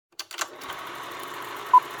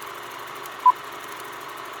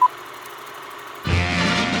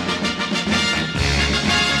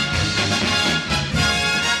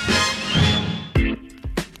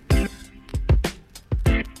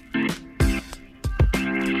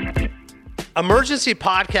Emergency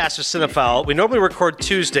podcast of Cinephile. We normally record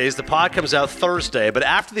Tuesdays. The pod comes out Thursday, but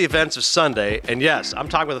after the events of Sunday, and yes, I'm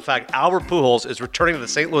talking about the fact Albert Pujols is returning to the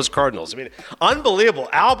St. Louis Cardinals. I mean, unbelievable.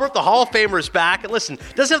 Albert, the Hall of Famer, is back. And listen,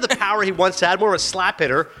 doesn't have the power he once had, more of a slap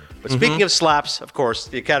hitter. But speaking of slaps, of course,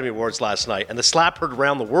 the Academy Awards last night, and the slap heard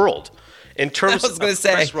around the world. In terms of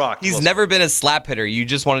Chris Rock. He's never been a slap hitter. You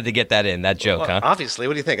just wanted to get that in, that joke, huh? Obviously.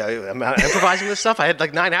 What do you think? I'm improvising this stuff? I had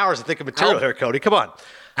like 9 hours to think of material here, Cody. Come on.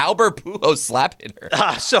 Albert Pujols slap hitter.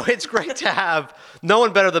 So it's great to have no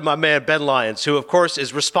one better than my man Ben Lyons, who, of course,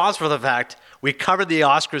 is responsible for the fact we covered the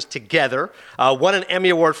Oscars together, won an Emmy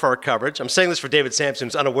Award for our coverage. I'm saying this for David Sampson,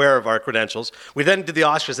 who's unaware of our credentials. We then did the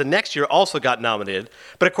Oscars. The next year also got nominated.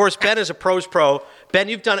 But, of course, Ben is a pros pro. Ben,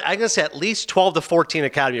 you've done, I'm going to say, at least 12 to 14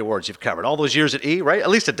 Academy Awards you've covered. All those years at E, right? At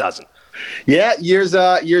least a dozen. Yeah, years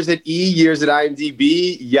at E, years at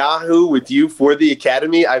IMDb, Yahoo with you for the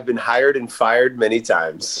Academy. I've been hired and fired many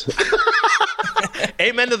times.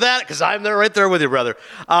 Amen to that, because I'm there right there with you, brother.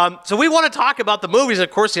 So we want to talk about the movies and,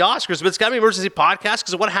 of course, the Oscars, but it's got to be an emergency podcast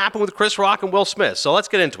because of what happened with Chris Rock and Will Smith. So let's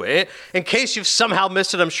get into it. In case you've somehow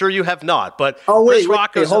missed it, I'm sure you have not. But Chris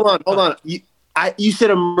Rock hold on. You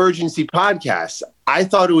said emergency podcast. I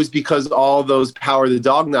thought it was because all those Power of the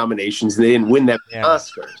Dog nominations and they didn't win them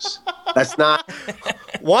Oscars. That's not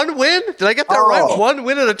one win. Did I get that right? One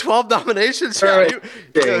win out of 12 nominations. Okay.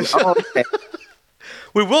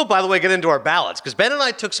 We will, by the way, get into our ballots because Ben and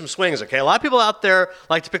I took some swings. Okay, a lot of people out there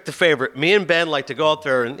like to pick the favorite. Me and Ben like to go out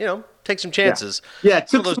there and take some chances. Yeah,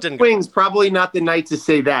 took some swings. Probably not the night to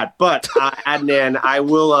say that, but Adnan, I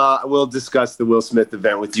will discuss the Will Smith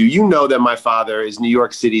event with you. You know that my father is New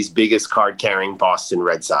York City's biggest card-carrying Boston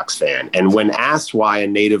Red Sox fan, and when asked why a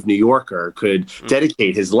native New Yorker could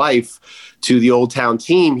dedicate his life to the Old Town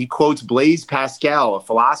team, he quotes Blaise Pascal, a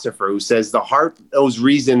philosopher, who says, "The heart knows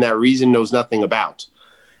reason that reason knows nothing about."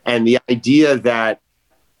 And the idea that,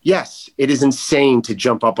 yes, it is insane to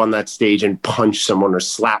jump up on that stage and punch someone or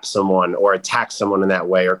slap someone or attack someone in that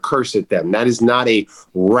way or curse at them. That is not a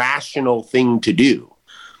rational thing to do.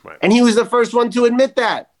 Right. And he was the first one to admit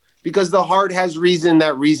that because the heart has reason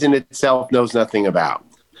that reason itself knows nothing about.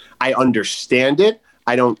 I understand it.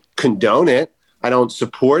 I don't condone it. I don't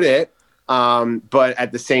support it. But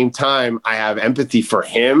at the same time, I have empathy for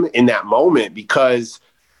him in that moment because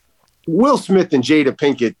Will Smith and Jada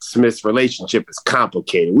Pinkett Smith's relationship is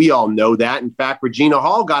complicated. We all know that. In fact, Regina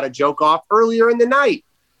Hall got a joke off earlier in the night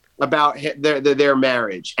about their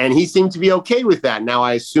marriage, and he seemed to be okay with that. Now,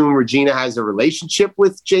 I assume Regina has a relationship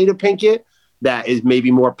with Jada Pinkett that is maybe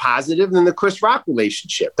more positive than the Chris Rock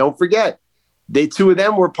relationship. Don't forget, the two of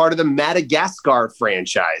them were part of the Madagascar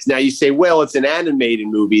franchise. Now, you say, well, it's an animated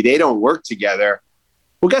movie. They don't work together.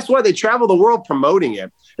 Well, guess what? They travel the world promoting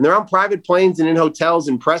it, and they're on private planes and in hotels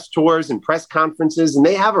and press tours and press conferences, and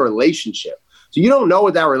they have a relationship. So you don't know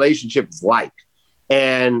what that relationship is like.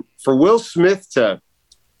 And for Will Smith to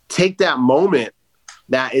take that moment,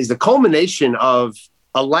 that is the culmination of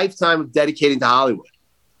a lifetime of dedicating to Hollywood.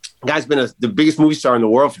 The guy's been the biggest movie star in the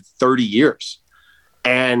world for 30 years.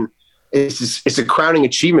 And it's a crowning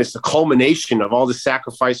achievement. It's the culmination of all the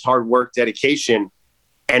sacrifice, hard work, dedication.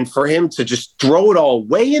 And for him to just throw it all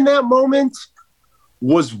away in that moment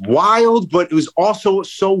was wild, but it was also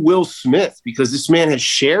so Will Smith because this man has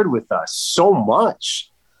shared with us so much.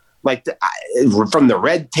 Like from the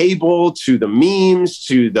red table to the memes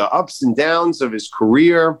to the ups and downs of his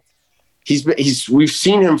career. We've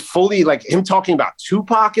seen him fully, like him talking about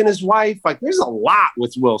Tupac and his wife. Like there's a lot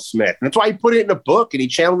with Will Smith. And that's why he put it in a book and he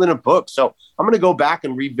channeled in a book. So I'm going to go back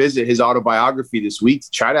and revisit his autobiography this week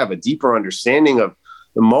to try to have a deeper understanding of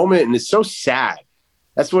the moment. And it's so sad.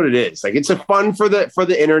 That's what it is. Like it's a fun for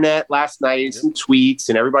the internet last night, some tweets,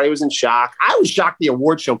 and everybody was in shock. I was shocked the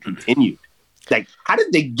award show continued. Like, how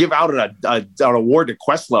did they give out an award to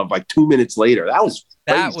Questlove like 2 minutes later? That was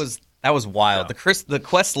crazy. That was wild. Yeah. The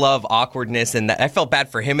Questlove awkwardness, and I felt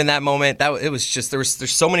bad for him in that moment. It was just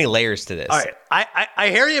there's so many layers to this. All right, I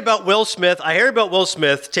hear you about Will Smith. I hear about Will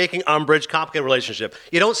Smith taking umbrage, complicated relationship.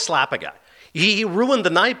 You don't slap a guy. He ruined the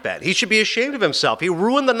night, Ben. He should be ashamed of himself. He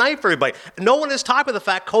ruined the night for everybody. No one is talking about the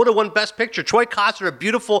fact Coda won Best Picture. Troy Kotsur, a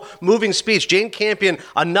beautiful, moving speech. Jane Campion,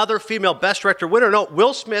 another female Best Director winner. No,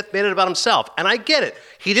 Will Smith made it about himself. And I get it.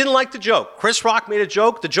 He didn't like the joke. Chris Rock made a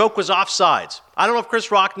joke. The joke was offsides. I don't know if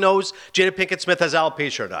Chris Rock knows Jada Pinkett Smith has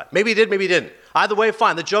alopecia or not. Maybe he did, maybe he didn't. Either way,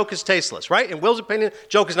 fine. The joke is tasteless, right? In Will's opinion,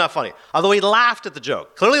 joke is not funny. Although he laughed at the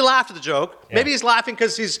joke. Clearly laughed at the joke. Yeah. Maybe he's laughing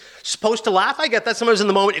because he's supposed to laugh. I get that. Sometimes in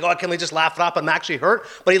the moment you go, oh, can we just laugh it up? I'm actually hurt.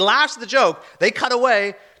 But he laughs at the joke. They cut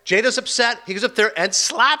away. Jada's upset. He goes up there and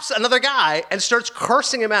slaps another guy and starts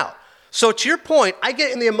cursing him out. So to your point, I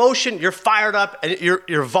get in the emotion, you're fired up and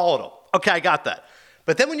you're volatile. Okay, I got that.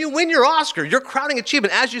 But then when you win your Oscar, your crowning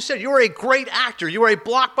achievement, as you said, you are a great actor. You are a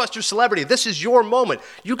blockbuster celebrity. This is your moment.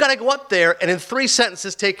 You got to go up there and in 3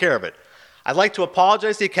 sentences take care of it. I'd like to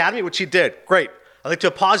apologize to the Academy, which he did. Great. I'd like to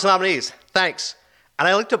apologize to the nominees. Thanks. And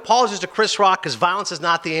I'd like to apologize to Chris Rock because violence is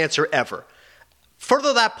not the answer ever. Further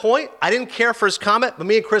to that point, I didn't care for his comment, but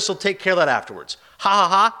me and Chris will take care of that afterwards. Ha ha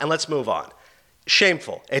ha, and let's move on.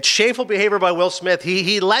 Shameful. It's shameful behavior by Will Smith.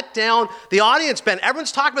 He let down the audience, Ben.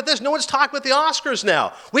 Everyone's talking about this. No one's talking about the Oscars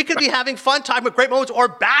now. We could be having fun talking about great moments or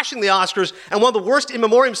bashing the Oscars and one of the worst in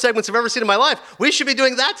memoriam segments I've ever seen in my life. We should be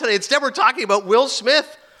doing that today. Instead, we're talking about Will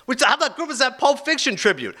Smith. How good was that Pulp Fiction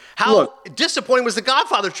tribute? How disappointing was the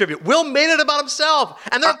Godfather tribute? Will made it about himself,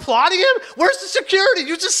 and they're applauding him? Where's the security?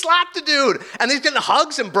 You just slapped a dude, and he's getting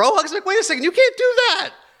hugs and bro hugs. I'm like, wait a second, you can't do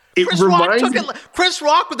that. Chris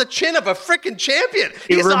Rock with the chin of a freaking champion.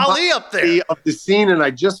 He's Ali up there. Of the scene, and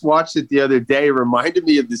I just watched it the other day. It reminded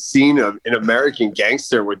me of the scene of an American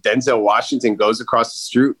Gangster where Denzel Washington goes across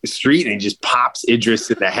the street and he just pops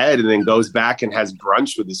Idris in the head and then goes back and has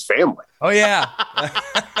brunch with his family. Oh, yeah.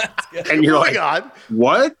 And you're like, God,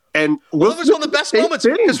 what? And Will was one of the best moments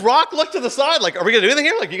because Rock looked to the side like, are we going to do anything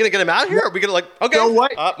here? Like, you going to get him out of here? Are we going to okay.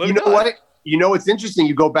 You know what? You know what's interesting?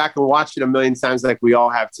 You go back and watch it a million times like we all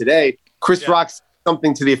have today. Chris Rock said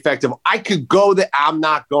something to the effect of, I could go that I'm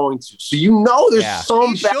not going to. So there's some...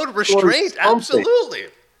 He showed restraint, absolutely.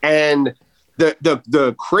 And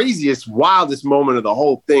the craziest, wildest moment of the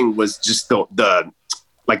whole thing was just the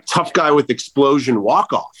like tough guy with explosion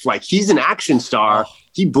walk-off. Like he's an action star.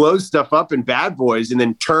 He blows stuff up in Bad Boys and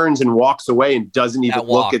then turns and walks away and doesn't even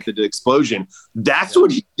look at the explosion. That's what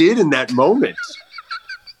he did in that moment.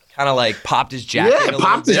 Kind of like popped his jacket. Yeah,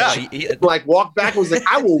 popped his jacket. Like walked back and was like,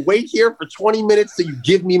 I will wait here for 20 minutes till you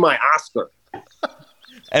give me my Oscar.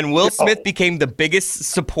 And Will Smith became the biggest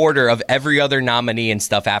supporter of every other nominee and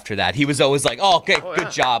stuff after that. He was always like,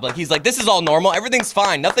 good job. Like, he's like, this is all normal. Everything's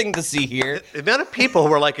fine. Nothing to see here. The amount of people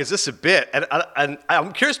who are like, is this a bit? And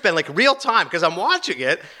I'm curious, Ben, like real time, because I'm watching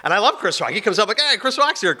it, and I love Chris Rock. He comes up like, hey, Chris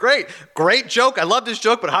Rock's here. Great joke. I love this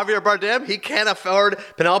joke, but Javier Bardem, he can't afford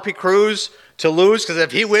Penelope Cruz to lose, because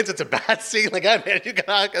if he wins, it's a bad scene. Like, hey, man,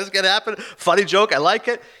 this can happen. Funny joke. I like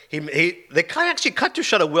it. They kind of actually cut to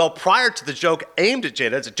shot of Will prior to the joke aimed at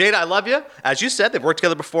Jada. It's Jada, I love you. As you said, they've worked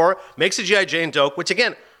together before. Makes a G.I. Jane joke, which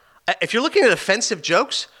again, if you're looking at offensive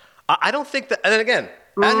jokes, I don't think that, and then again,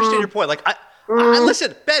 I understand your point. Like,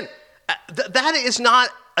 listen, Ben, that is not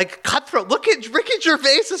like cutthroat. Look at Ricky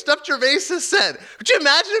Gervais, the stuff Gervais has said. Would you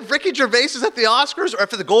imagine if Ricky Gervais was at the Oscars or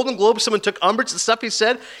after the Golden Globes, someone took umbrage to the stuff he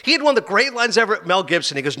said? He had one of the great lines ever at Mel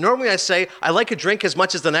Gibson. He goes, normally I say, I like a drink as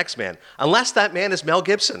much as the next man, unless that man is Mel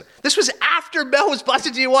Gibson. This was after Mel was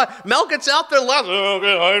busted DUI. Mel gets out there,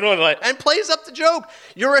 and plays up the joke.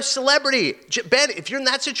 You're a celebrity. Ben, if you're in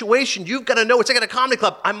that situation, you've got to know, it's like at a comedy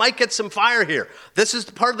club, I might get some fire here. This is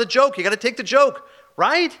part of the joke. You got to take the joke,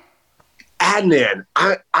 right? Adnan,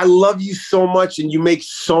 I love you so much and you make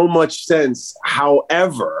so much sense.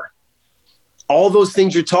 However, all those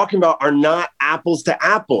things you're talking about are not apples to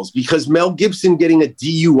apples, because Mel Gibson getting a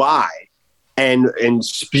DUI and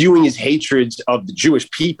spewing his hatred of the Jewish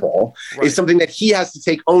people is something that he has to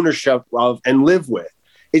take ownership of and live with.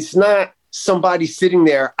 It's not somebody sitting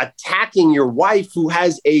there attacking your wife who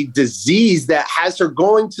has a disease that has her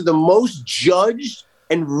going to the most judged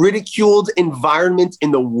and ridiculed environment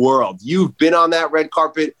in the world. You've been on that red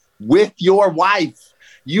carpet with your wife.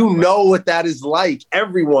 You know what that is like.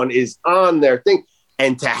 Everyone is on their thing.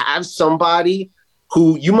 And to have somebody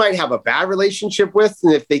who you might have a bad relationship with,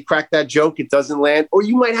 and if they crack that joke, it doesn't land, or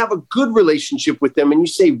you might have a good relationship with them and you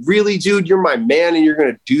say, really, dude, you're my man and you're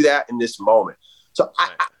going to do that in this moment. So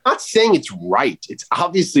I'm not saying it's right. It's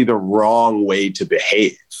obviously the wrong way to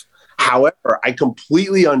behave. However, I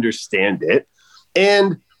completely understand it.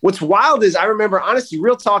 And what's wild is I remember, honestly,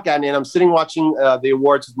 real talk, Adnan, I'm sitting watching the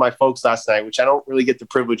awards with my folks last night, which I don't really get the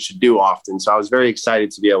privilege to do often. So I was very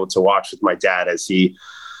excited to be able to watch with my dad as he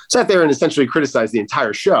sat there and essentially criticized the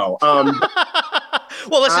entire show.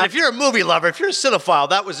 Well, listen, if you're a movie lover, if you're a cinephile,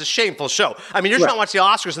 that was a shameful show. I mean, you're trying to watch the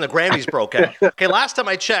Oscars and the Grammys broke out. Okay, last time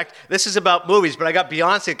I checked, this is about movies, but I got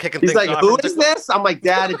Beyonce kicking things off. He's like, who is this? I'm like,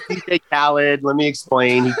 Dad, it's DJ Khaled. Let me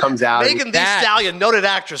explain. He comes out. Megan Thee Stallion, noted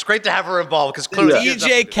actress. Great to have her involved. Because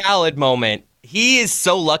DJ Khaled moment. He is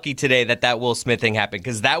so lucky today that Will Smith thing happened,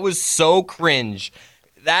 because that was so cringe.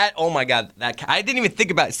 That, oh my God, I didn't even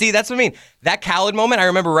think about it. See, that's what I mean. That Khaled moment, I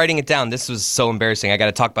remember writing it down. This was so embarrassing. I got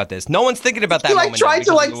to talk about this. No one's thinking about that moment. He tried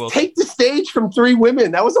to take the stage from 3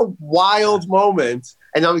 women. That was a wild moment.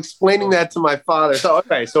 And I'm explaining that to my father. So,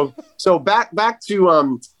 okay, so back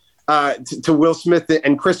to to Will Smith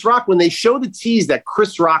and Chris Rock, when they show the tease that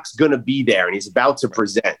Chris Rock's going to be there and he's about to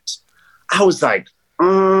present, I was like,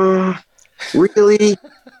 really?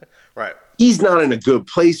 Right. He's not in a good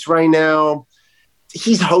place right now.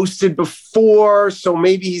 He's hosted before, so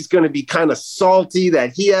maybe he's going to be kind of salty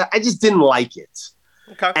that I just didn't like it.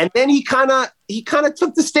 Okay. And then he kind of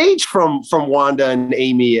took the stage from Wanda and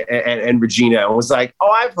Amy and Regina and was like, oh,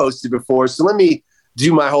 I've hosted before, so let me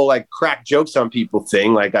do my whole like crack jokes on people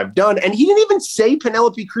thing like I've done. And he didn't even say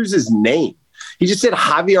Penelope Cruz's name. He just said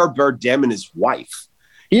Javier Bardem and his wife.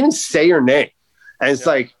 He didn't say her name. And it's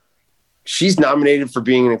like, she's nominated for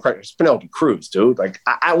being an incredible Penelope Cruz, dude. Like,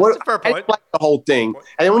 I like the whole thing.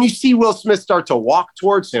 And then when you see Will Smith start to walk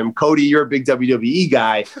towards him, Cody, you're a big WWE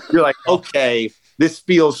guy. You're like, okay, this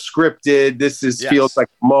feels scripted. Feels like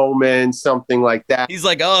a moment, something like that. He's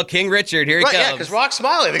like, oh, King Richard, here he comes. Yeah, because Rock's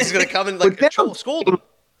smiling. I think he's going to come and like scold him.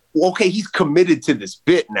 Okay, he's committed to this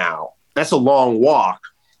bit now. That's a long walk.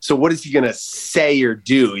 So what is he going to say or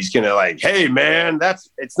do? He's going to like, hey, man,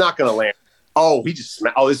 it's not going to land. Oh, this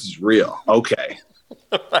is real. Okay.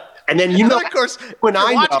 And then, of course, when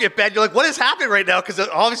I'm watching it, Ben, you're like, what is happening right now? Because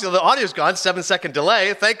obviously the audio's gone, 7-second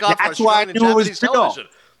delay. Thank God for Japanese television.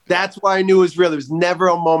 That's why I knew it was real. There was never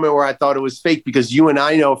a moment where I thought it was fake because you and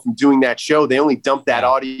I know from doing that show, they only dump that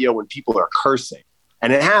audio when people are cursing.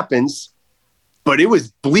 And it happens, but it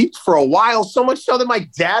was bleeped for a while, so much so that my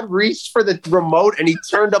dad reached for the remote and he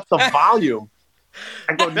turned up the volume.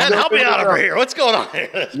 I go, Ben, help me out over here. What's going on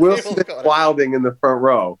here? Will Smith wilding in the front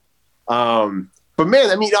row. But man,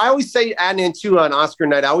 I mean, I always say Adnan too on Oscar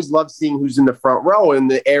night. I always love seeing who's in the front row in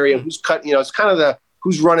the area, who's cut. It's kind of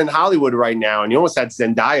who's running Hollywood right now. And you almost had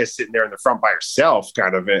Zendaya sitting there in the front by herself,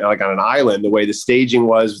 kind of like on an island. The way the staging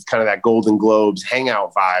was kind of that Golden Globes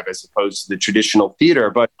hangout vibe as opposed to the traditional theater.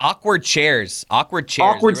 But awkward chairs, awkward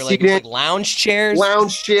seating, like lounge chairs.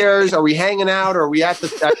 Are we hanging out? Or are we at the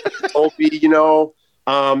Dolby?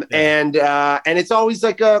 And it's always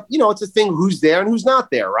like it's a thing. Who's there and who's not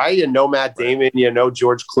there, right? And no Matt Damon,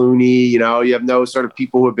 George Clooney, you have no sort of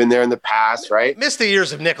people who have been there in the past, right? Missed the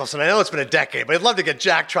years of Nicholson. I know it's been a decade, but I'd love to get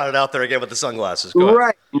Jack trotted out there again with the sunglasses. Go ahead.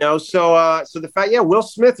 Right. So the fact, Will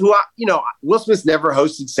Smith, Will Smith never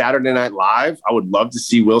hosted Saturday Night Live. I would love to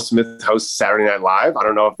see Will Smith host Saturday Night Live. I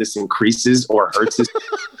don't know if this increases or hurts his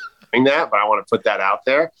doing that, but I want to put that out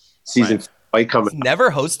there. Season 5 coming. He's never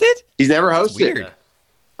hosted? He's never hosted. Weird.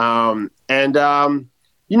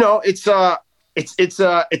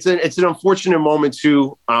 It's an unfortunate moment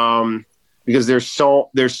too, because there's so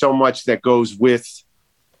much that goes with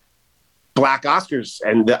Black Oscars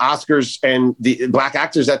and the Oscars and the Black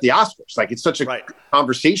actors at the Oscars. Like it's such a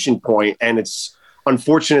conversation point, and it's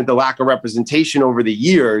unfortunate the lack of representation over the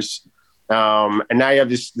years. And now you have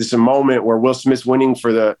this a moment where Will Smith's winning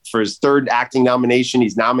for his third acting nomination.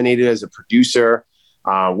 He's nominated as a producer.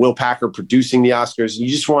 Will Packer producing the Oscars. You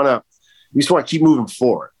just want to keep moving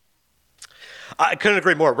forward. I couldn't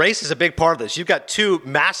agree more. Race is a big part of this. You've got two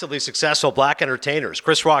massively successful Black entertainers.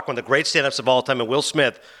 Chris Rock, one of the great stand-ups of all time, and Will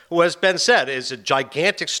Smith, who, as Ben said, is a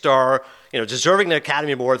gigantic star, deserving the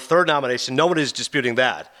Academy Award, third nomination. No one is disputing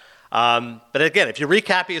that. But again, if you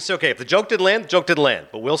recap it, it's okay. If the joke didn't land, the joke didn't land.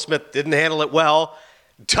 But Will Smith didn't handle it well,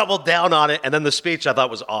 doubled down on it, and then the speech I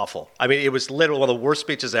thought was awful. I mean, it was literally one of the worst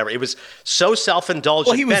speeches ever. It was so self-indulgent.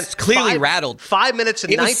 Well, he was clearly rattled. 5 minutes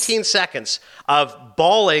and 19 seconds of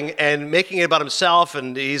bawling and making it about himself,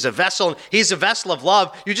 and he's a vessel of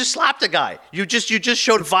love. You just slapped a guy. You just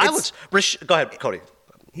showed violence. Go ahead, Cody.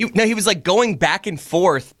 He was like going back and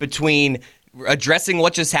forth between addressing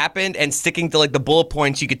what just happened and sticking to like the bullet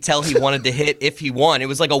points you could tell he wanted to hit if he won. It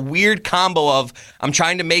was like a weird combo of I'm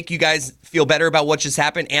trying to make you guys feel better about what just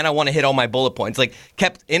happened and I want to hit all my bullet points. Like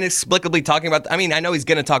kept inexplicably talking about, I know he's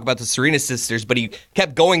going to talk about the Serena sisters, but he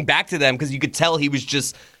kept going back to them because you could tell he was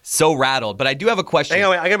just so rattled. But I do have a question.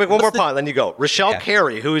 Anyway, I'm going to make one more point, then you go. Rochelle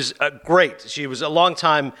Carey, who's great. She was a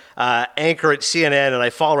longtime anchor at CNN, and I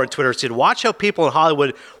follow her on Twitter. She said, watch how people in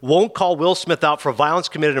Hollywood won't call Will Smith out for violence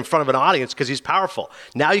committed in front of an audience because he's powerful.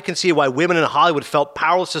 Now you can see why women in Hollywood felt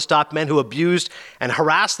powerless to stop men who abused and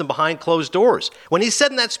harassed them behind closed doors. When he said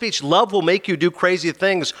in that speech, love will make you do crazy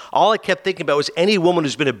things, all I kept thinking about was any woman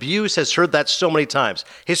who's been abused has heard that so many times.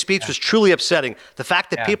 His speech was truly upsetting. The fact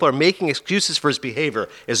that people are making excuses for his behavior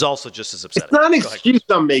is also just as upsetting. It's not an excuse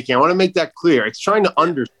I'm making. I want to make that clear. It's trying to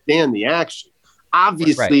understand the action.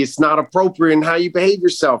 Obviously, it's not appropriate in how you behave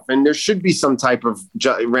yourself, and there should be some type of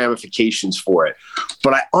ramifications for it.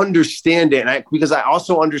 But I understand it, because I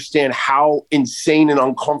also understand how insane and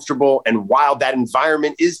uncomfortable and wild that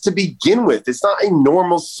environment is to begin with. It's not a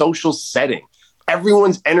normal social setting.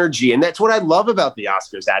 everyone's energy. And that's what I love about the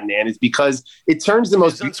Oscars, Adnan, is because it turns the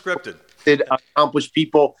most unscripted, accomplished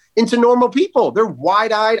people into normal people. They're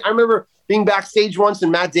wide-eyed. I remember being backstage once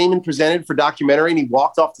and Matt Damon presented for documentary and he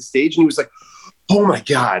walked off the stage and he was like, oh my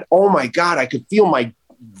God, I could feel my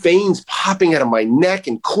veins popping out of my neck,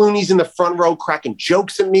 and Clooney's in the front row cracking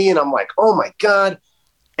jokes at me. And I'm like, oh my God.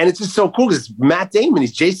 And it's just so cool because it's Matt Damon.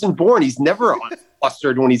 He's Jason Bourne. He's never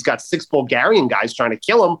flustered when he's got 6 Bulgarian guys trying to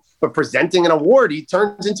kill him, but presenting an award, he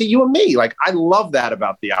turns into you and me. Like, I love that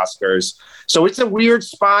about the Oscars. So it's a weird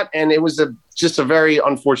spot. And it was just a very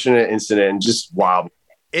unfortunate incident and just wild.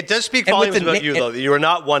 It does speak volumes about you, though. You are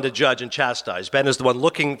not one to judge and chastise. Ben is the one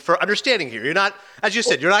looking for understanding here. You're not, as you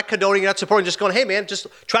said, you're not condoning, you're not supporting, just going, hey, man, just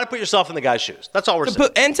try to put yourself in the guy's shoes. That's all we're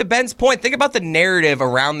saying. And to Ben's point, think about the narrative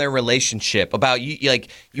around their relationship, about you, like,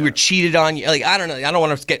 you were cheated on. Like, I don't know. I don't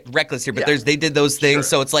want to get reckless here, but they did those things. Sure.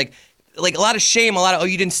 So it's like a lot of shame, a lot of,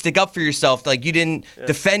 you didn't stick up for yourself. Like, you didn't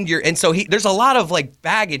defend your, and so there's a lot of, like,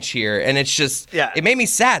 baggage here. And it's just, it made me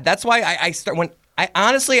sad. That's why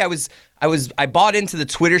I bought into the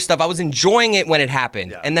Twitter stuff. I was enjoying it when it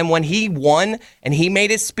happened. Yeah. And then when he won and he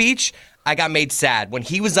made his speech, I got made sad. When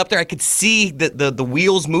he was up there, I could see the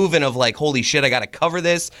wheels moving of like, holy shit, I got to cover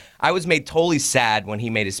this. I was made totally sad when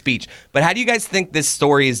he made his speech. But how do you guys think this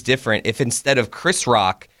story is different if instead of Chris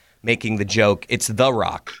Rock making the joke, it's The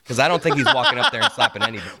Rock? Because I don't think he's walking up there and slapping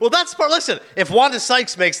anybody. Well, that's part. Listen, if Wanda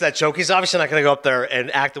Sykes makes that joke, he's obviously not going to go up there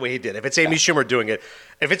and act the way he did. If it's Amy Schumer doing it,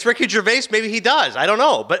 if it's Ricky Gervais, maybe he does. I don't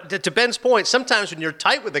know. But to Ben's point, sometimes when you're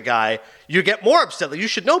tight with a guy, you get more upset. Like, you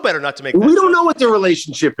should know better not to make that We don't joke. know what their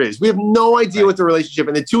relationship is. We have no idea what the relationship.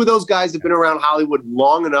 And the two of those guys have been around Hollywood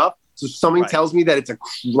long enough. So something tells me that it's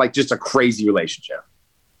just a crazy relationship.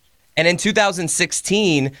 And in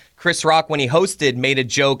 2016, Chris Rock, when he hosted, made a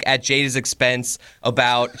joke at Jada's expense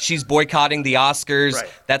about she's boycotting the Oscars. Right.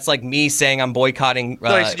 That's like me saying I'm boycotting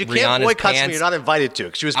no, he said, you can't boycott something you're not invited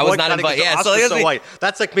to. She was boycotting Oscars so white.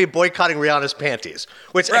 That's like me boycotting Rihanna's panties,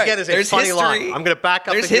 which again is a funny line. I'm going to back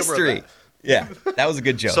up the humor of that. Yeah, that was a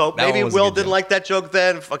good joke. So maybe Will didn't like that joke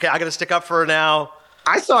then. Okay, I got to stick up for her now.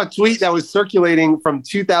 I saw a tweet that was circulating from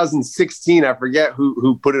 2016. I forget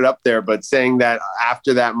who put it up there, but saying that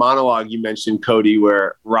after that monologue you mentioned, Cody,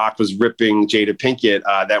 where Rock was ripping Jada Pinkett,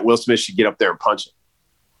 that Will Smith should get up there and punch him.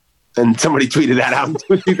 And somebody tweeted that out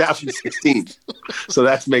in 2016. So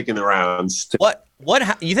that's making the rounds. What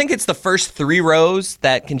you think it's the first 3 rows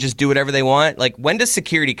that can just do whatever they want? Like, when does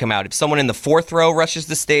security come out? If someone in the 4th row rushes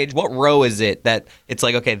the stage, what row is it that it's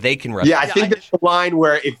like, okay, they can rush? Yeah, I think there's a line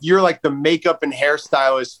where if you're like the makeup and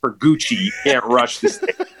hairstylist for Gucci, you can't rush the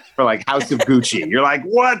stage for like House of Gucci. You're like,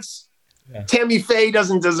 what? Yeah. Tammy Faye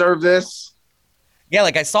doesn't deserve this. Yeah,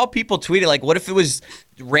 like I saw people tweet it, like, what if it was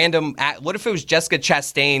what if it was Jessica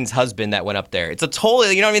Chastain's husband that went up there? It's a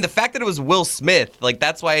totally, you know what I mean? The fact that it was Will Smith, like,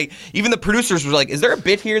 that's why even the producers were like, is there a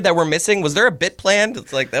bit here that we're missing? Was there a bit planned?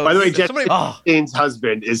 It's like, that was, by the way, Jessica Chastain's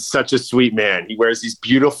husband is such a sweet man. He wears these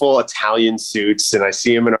beautiful Italian suits, and I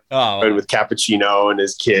see him with Cappuccino and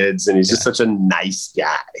his kids, and he's just such a nice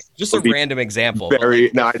guy. Just a random example. I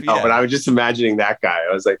know, but I was just imagining that guy.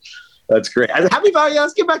 I was like, that's great.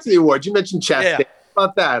 Let's get back to the awards. You mentioned Chastain. Yeah. How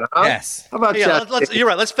about that? Huh? Yes. How about you're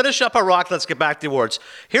right. Let's finish up our Rock. Let's get back to the awards.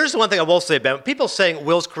 Here's the one thing I will say, Ben. People saying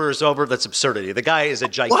Will's career is over, that's absurdity. The guy is a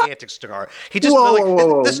gigantic star. He just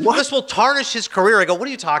this will tarnish his career. I go, what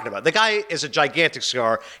are you talking about? The guy is a gigantic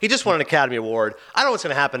star. He just won an Academy Award. I don't know what's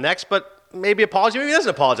going to happen next, but maybe apologize. Maybe he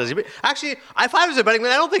doesn't apologize. Actually, if I was a betting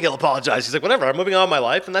man, I don't think he'll apologize. He's like, whatever, I'm moving on with my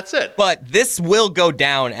life, and that's it. But this will go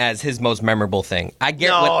down as his most memorable thing. I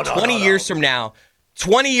get 20 years from now,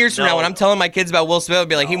 when I'm telling my kids about Will Smith, I'll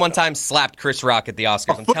be like, he one time slapped Chris Rock at the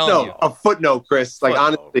Oscars. I'm telling you. A footnote, Chris. Like,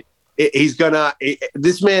 honestly,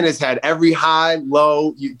 this man has had every high,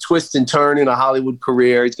 low, twist and turn in a Hollywood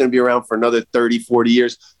career. He's going to be around for another 30, 40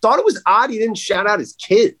 years. Thought it was odd he didn't shout out his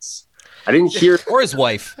kids. I didn't hear. Or his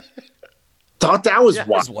wife. Thought that was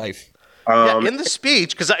wild. His wife. In the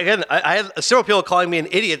speech, because again, I had several people calling me an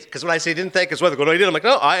idiot because when I say didn't thank his wife, they go, no, he didn't. I'm like,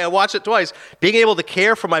 no, I watched it twice. Being able to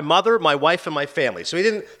care for my mother, my wife, and my family. So he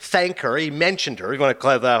didn't thank her. He mentioned her. You want to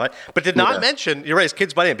clarify that, but did not mention, you're right, his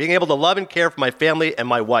kids by name. Being able to love and care for my family and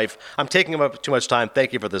my wife. I'm taking up too much time.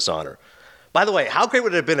 Thank you for this honor. By the way, how great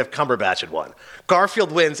would it have been if Cumberbatch had won?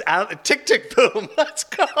 Garfield wins. Tick, tick, boom. Let's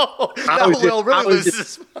go. Will really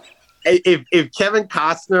loses. If Kevin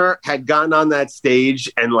Costner had gotten on that stage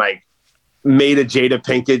and like made a Jada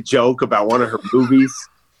Pinkett joke about one of her movies,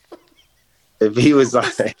 if he was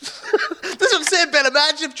like, this is what I'm saying, Ben.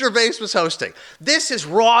 Imagine if Gervais was hosting. This is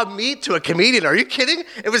raw meat to a comedian. Are you kidding?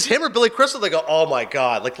 It was him or Billy Crystal. They go, oh my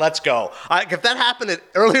God, like, let's go. If that happened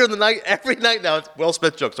earlier in the night, every night now, it's Will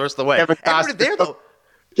Smith jokes the rest of the way. Everybody there, though.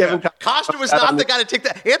 Costner was not the guy to take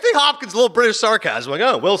that. Anthony Hopkins, a little British sarcasm. Like,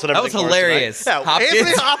 oh, Wilson. That was hilarious. Yeah,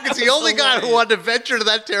 Anthony Hopkins, the only guy who wanted to venture to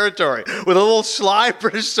that territory with a little sly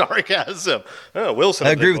British sarcasm. Oh, Wilson.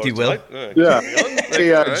 I agree with you, Will. Yeah. Hey,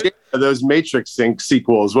 those Matrix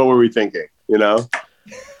sequels, what were we thinking, you know?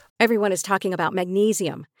 Everyone is talking about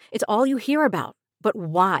magnesium. It's all you hear about. But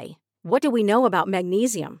why? What do we know about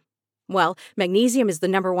magnesium? Well, magnesium is the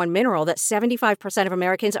number one mineral that 75% of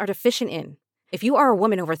Americans are deficient in. If you are a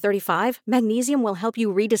woman over 35, magnesium will help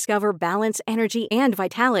you rediscover balance, energy, and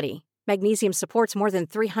vitality. Magnesium supports more than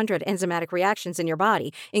 300 enzymatic reactions in your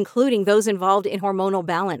body, including those involved in hormonal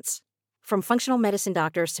balance. From functional medicine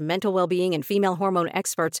doctors to mental well-being and female hormone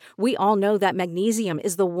experts, we all know that magnesium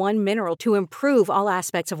is the one mineral to improve all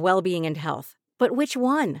aspects of well-being and health. But which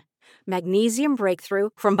one? Magnesium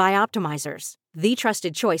Breakthrough from Bioptimizers, the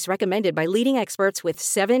trusted choice recommended by leading experts with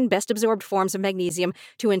 7 best-absorbed forms of magnesium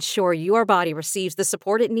to ensure your body receives the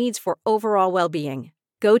support it needs for overall well-being.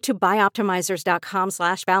 Go to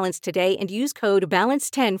bioptimizers.com/balance today and use code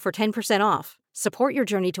BALANCE10 for 10% off. Support your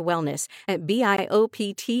journey to wellness at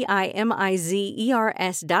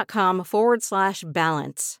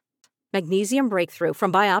bioptimizers.com/balance. Magnesium Breakthrough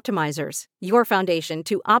from Bioptimizers, your foundation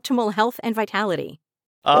to optimal health and vitality.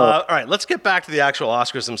 All right, let's get back to the actual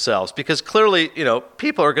Oscars themselves, because clearly,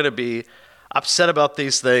 people are going to be upset about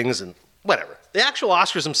these things and whatever. The actual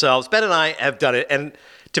Oscars themselves, Ben and I have done it, and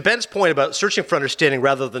to Ben's point about searching for understanding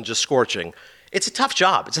rather than just scorching, it's a tough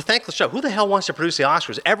job. It's a thankless job. Who the hell wants to produce the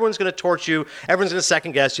Oscars? Everyone's going to torch you. Everyone's going to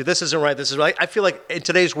second guess you. This isn't right. This is right. I feel like in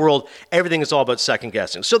today's world, everything is all about second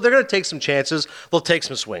guessing. So they're going to take some chances. They'll take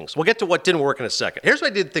some swings. We'll get to what didn't work in a second. Here's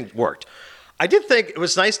what I did think worked. I did think it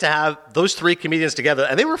was nice to have those 3 comedians together,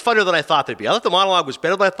 and they were funnier than I thought they'd be. I thought the monologue was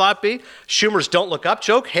better than I thought it'd be. Schumer's "Don't Look Up"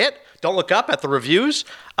 joke hit. Don't look up at the reviews.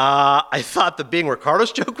 I thought the Being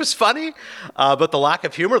Ricardo's joke was funny, but the lack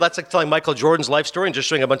of humor, that's like telling Michael Jordan's life story and just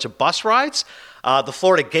showing a bunch of bus rides. The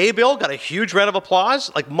Florida gay bill got a huge round of applause.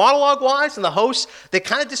 Like monologue-wise, and the hosts, they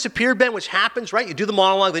kind of disappeared, Ben, which happens, right? You do the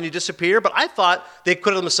monologue, then you disappear. But I thought they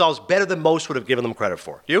could have themselves better than most would have given them credit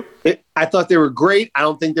for. You? I thought they were great. I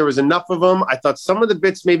don't think there was enough of them. I thought some of the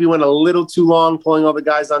bits maybe went a little too long, pulling all the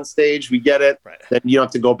guys on stage. We get it. Right. Then you don't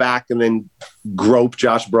have to go back and then grope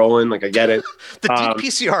Josh Brolin. Like, I get it. The deep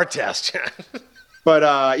PCR test. But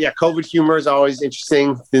COVID humor is always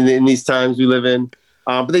interesting in these times we live in.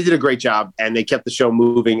 But they did a great job, and they kept the show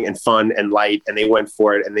moving and fun and light, and they went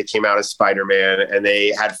for it, and they came out as Spider-Man, and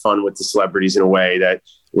they had fun with the celebrities in a way that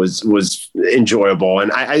was enjoyable.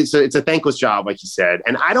 And so it's a thankless job, like you said.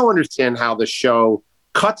 And I don't understand how the show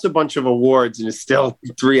cuts a bunch of awards and is still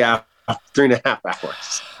 3.5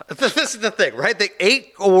 hours. This is the thing, right? The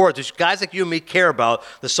 8 awards, which guys like you and me care about,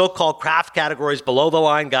 the so-called craft categories,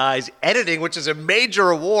 below-the-line guys, editing, which is a major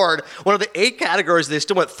award. One of the 8 categories, they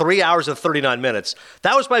still went 3 hours and 39 minutes.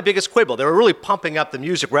 That was my biggest quibble. They were really pumping up the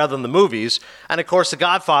music rather than the movies. And, of course, The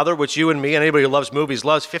Godfather, which you and me and anybody who loves movies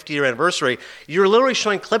loves, 50-year anniversary. You're literally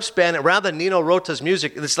showing clips, Ben, rather than Nino Rota's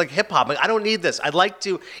music. It's like hip-hop. Like, I don't need this. I'd like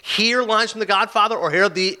to hear lines from The Godfather or hear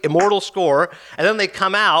the immortal score. And then they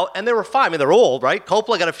come out, and they were fine. I mean, they're old, right?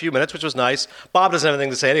 Coppola got a few minutes, which was nice. Bob doesn't have anything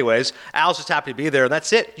to say anyways. Al's just happy to be there, and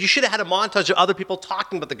that's it. You should have had a montage of other people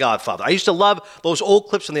talking about The Godfather. I used to love those old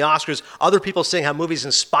clips from the Oscars, other people saying how movies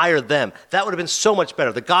inspired them. That would have been so much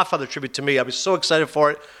better. The Godfather tribute to me, I was so excited for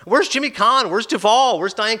it. Where's Jimmy Caan? Where's Duvall?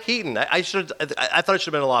 Where's Diane Keaton? I thought it should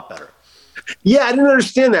have been a lot better. Yeah, I didn't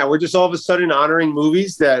understand that. We're just all of a sudden honoring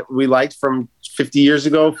movies that we liked from 50 years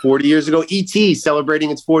ago, 40 years ago. E.T. celebrating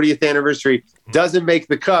its 40th anniversary doesn't make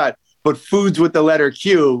the cut. But foods with the letter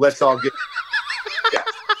Q, let's all get. Yeah.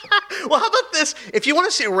 Well, how about this? If you want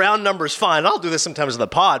to see round numbers, fine. I'll do this sometimes in the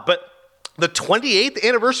pod. But the 28th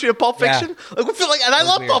anniversary of Pulp Fiction, and I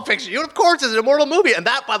love Pulp Fiction. Of course, it's an immortal movie. And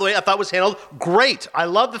that, by the way, I thought was handled great. I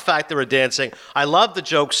love the fact they were dancing. I love the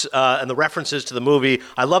jokes and the references to the movie.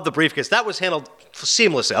 I love the briefcase. That was handled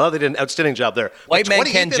seamlessly. I thought they did an outstanding job there. White Man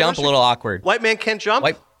Can't Jump, a little awkward. White Man Can't Jump?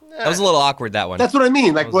 That was a little awkward, that one. That's what I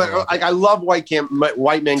mean. Like I love White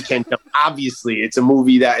Men Can't Jump. Obviously, it's a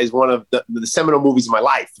movie that is one of the seminal movies of my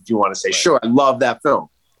life, if you want to say. Right. Sure, I love that film.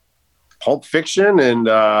 Pulp Fiction and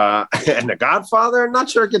The Godfather, I'm not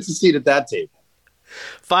sure it gets a seat at that table.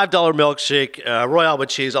 $5 milkshake, Royale with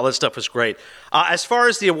cheese, all that stuff was great. As far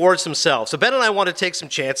as the awards themselves, so Ben and I want to take some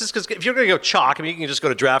chances, because if you're going to go chalk, I mean, you can just go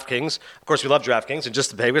to DraftKings. Of course, we love DraftKings and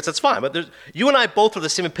just the favorites, that's fine. But you and I both are the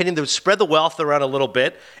same opinion. They would spread the wealth around a little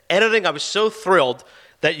bit. Editing, I was so thrilled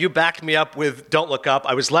that you backed me up with Don't Look Up.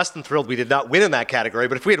 I was less than thrilled we did not win in that category,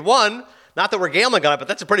 but if we had won, not that we're gambling on it, but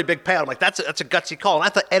that's a pretty big payout. I'm like, that's a gutsy call. And I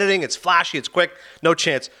thought editing, it's flashy, it's quick, no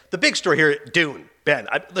chance. The big story here, Dune. Ben,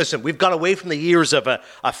 listen, we've gone away from the years of a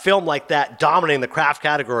film like that dominating the craft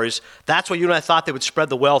categories. That's why you and I thought they would spread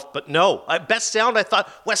the wealth, but no. Best sound, I thought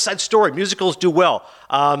West Side Story, musicals do well.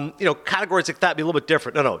 Categories like that be a little bit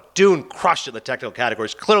different. No, Dune crushed it in the technical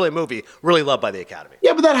categories. Clearly a movie really loved by the Academy.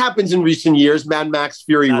 Yeah, but that happens in recent years. Mad Max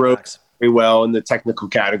Fury Road very well in the technical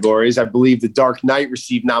categories. I believe The Dark Knight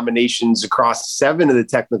received nominations across 7 of the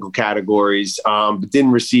technical categories, but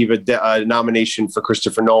didn't receive a nomination for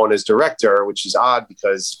Christopher Nolan as director, which is odd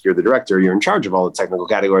because if you're the director, you're in charge of all the technical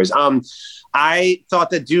categories. I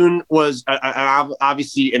thought that Dune was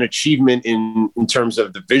obviously an achievement in terms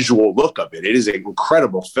of the visual look of it. It is an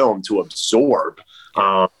incredible film to absorb.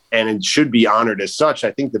 And it should be honored as such.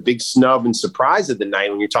 I think the big snub and surprise of the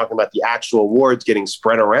night when you're talking about the actual awards getting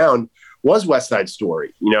spread around was West Side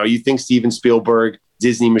Story. You think Steven Spielberg,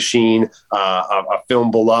 Disney machine, a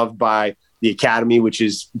film beloved by the Academy, which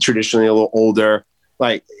is traditionally a little older.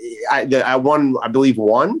 Like I believe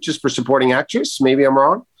won just for supporting actress. Maybe I'm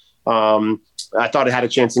wrong. I thought it had a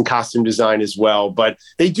chance in costume design as well, but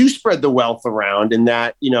they do spread the wealth around in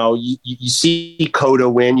that, you see Coda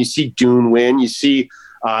win, you see Dune win, you see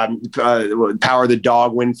Power of the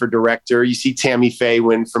Dog win for director, you see Tammy Faye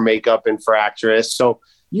win for makeup and for actress. So,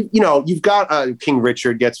 you've got King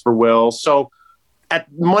Richard gets for Will. So at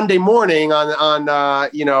Monday morning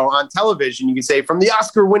on television, you can say from the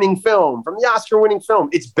Oscar-winning film,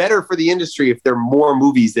 it's better for the industry if there are more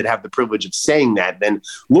movies that have the privilege of saying that than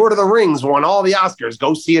Lord of the Rings won all the Oscars.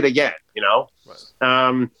 Go see it again,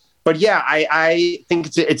 Right. But yeah, I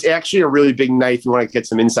think it's actually a really big night if you want to get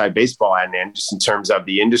some inside baseball, Adnan, just in terms of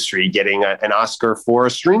the industry getting an Oscar for a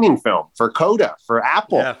streaming film, for Coda, for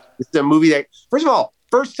Apple. Yeah. It's a movie that, first of all,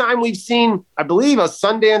 first time we've seen, I believe, a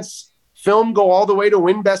Sundance film go all the way to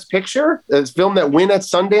win Best Picture, a film that win at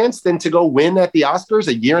Sundance, then to go win at the Oscars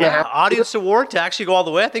a year and a half. Audience award to actually go all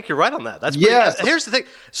the way. I think you're right on that. That's Here's the thing.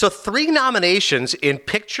 So 3 nominations in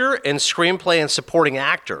picture and screenplay and supporting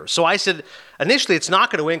actor. So I said, initially, it's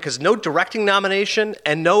not going to win because no directing nomination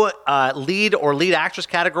and no lead or lead actress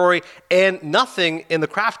category and nothing in the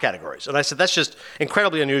craft categories. And I said, that's just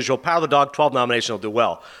incredibly unusual. Power of the Dog, 12 nomination will do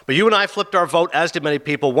well. But you and I flipped our vote, as did many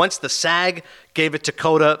people. Once the SAG gave it to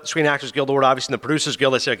Coda, Screen Actors Guild Award, obviously, and the Producers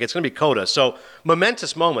Guild, they said, okay, it's going to be Coda. So,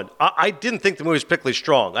 momentous moment. I didn't think the movie was particularly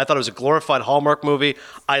strong. I thought it was a glorified Hallmark movie.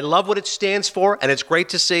 I love what it stands for, and it's great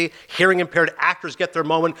to see hearing-impaired actors get their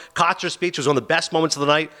moment. Kotzer's speech was one of the best moments of the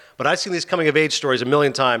night, but I've seen these coming-of-age stories a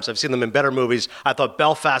million times. I've seen them in better movies. I thought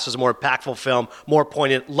Belfast was a more impactful film, more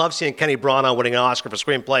poignant. Love seeing Kenny Branagh winning an Oscar for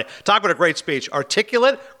screenplay. Talk about a great speech.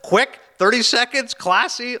 Articulate, quick, 30 seconds,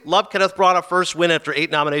 classy. Love Kenneth Branagh, first win after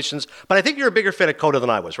 8 nominations. But I think you're a bigger fan of Coda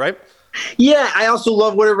than I was, right? Yeah, I also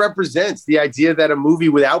love what it represents. The idea that a movie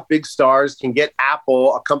without big stars can get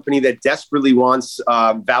Apple, a company that desperately wants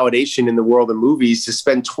validation in the world of movies, to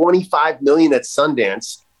spend $25 million at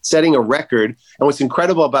Sundance, setting a record. And what's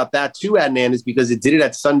incredible about that too, Adnan, is because it did it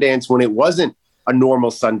at Sundance when it wasn't a normal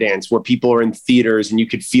Sundance where people are in theaters and you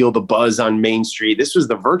could feel the buzz on Main Street. This was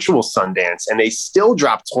the virtual Sundance, and they still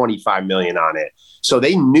dropped $25 million on it. So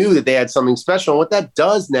they knew that they had something special. And what that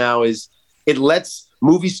does now is it lets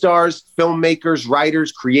movie stars, filmmakers,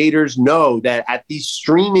 writers, creators know that at these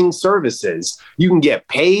streaming services, you can get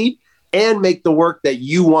paid and make the work that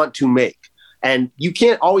you want to make. And you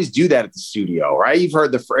can't always do that at the studio, right? You've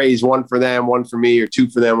heard the phrase, one for them, one for me, or 2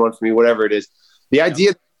 for them, 1 for me, whatever it is. The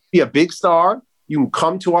idea to be a big star, you can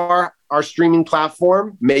come to our streaming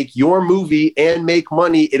platform, make your movie and make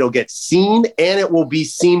money. It'll get seen and it will be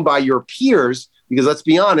seen by your peers because let's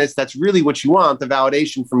be honest, that's really what you want, the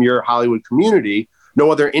validation from your Hollywood community.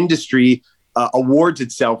 No other industry awards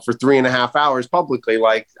itself for 3.5 hours publicly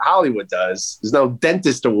like Hollywood does. There's no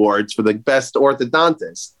dentist awards for the best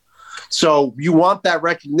orthodontist. So you want that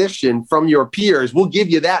recognition from your peers. We'll give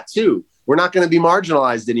you that too. We're not going to be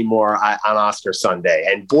marginalized anymore on Oscar Sunday.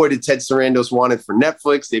 And boy, did Ted Sarandos want it for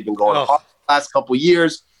Netflix. They've been going hard the last couple of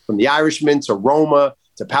years, from The Irishman to Roma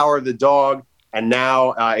to Power of the Dog. And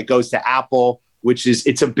now it goes to Apple,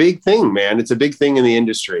 it's a big thing, man. It's a big thing in the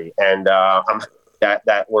industry. And I'm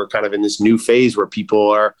that we're kind of in this new phase where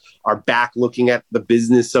people are back looking at the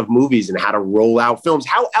business of movies and how to roll out films.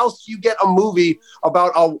 How else do you get a movie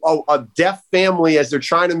about a deaf family as they're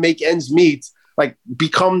trying to make ends meet, like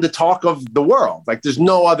become the talk of the world? Like there's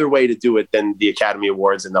no other way to do it than the Academy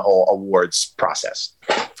Awards and the whole awards process.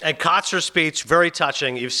 And Kotzer's speech, very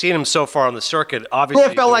touching. You've seen him so far on the circuit.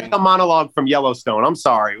 Obviously, it felt like a monologue from Yellowstone. I'm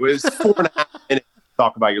sorry. It was 4.5 minutes to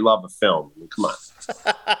talk about your love of film. I mean, come on.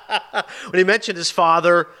 When he mentioned his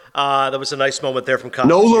father, that was a nice moment there from Cosby.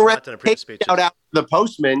 No Lorenz Tate shout out to the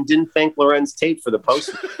postman. Didn't thank Lorenz Tate for the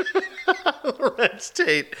postman. Lorenz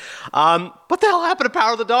Tate. What the hell happened to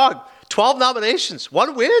Power of the Dog? 12 nominations,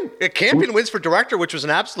 1 win. Campion wins for director, which was an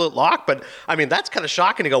absolute lock. But, I mean, that's kind of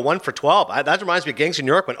shocking to go 1 for 12. That reminds me of Gangs of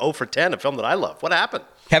New York went 0 for 10, a film that I love. What happened?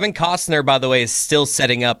 Kevin Costner, by the way, is still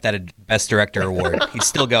setting up that Best Director award. He's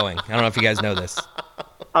still going. I don't know if you guys know this.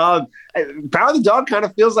 Power of the Dog kind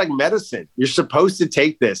of feels like medicine. You're supposed to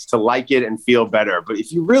take this to like it and feel better. But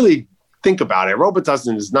if you really think about it,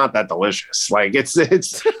 Robitussin is not that delicious. Like it's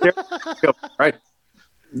right.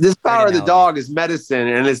 This Power of the Dog is medicine,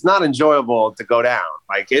 and it's not enjoyable to go down.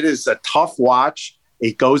 Like it is a tough watch.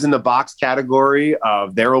 It goes in the box category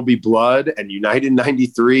of There Will Be Blood and United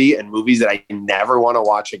 93 and movies that I never want to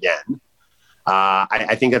watch again.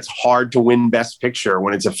 I think it's hard to win Best Picture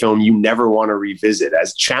when it's a film you never want to revisit.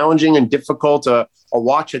 As challenging and difficult a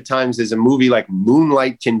watch at times as a movie like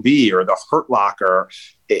Moonlight can be, or The Hurt Locker,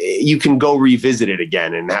 you can go revisit it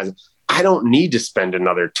again. And I don't need to spend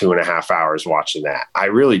another 2.5 hours watching that. I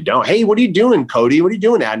really don't. Hey, what are you doing, Cody? What are you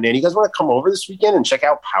doing, Adnan? You guys want to come over this weekend and check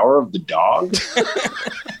out Power of the Dog?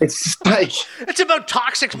 It's like... It's about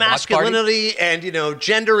toxic masculinity and,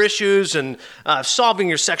 gender issues and solving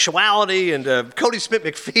your sexuality and Cody Smith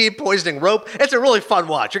McPhee poisoning rope. It's a really fun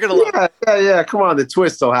watch. You're going to love it. Yeah. Come on. The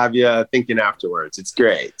twist will have you thinking afterwards. It's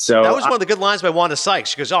great. So that was one of the good lines by Wanda Sykes.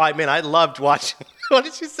 She goes, I loved watching... What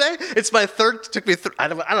did she say? It's my third. Took me. I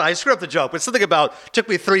don't know. I screwed up the joke, but something about took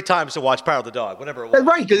me 3 times to watch Power of the Dog. Whatever it was.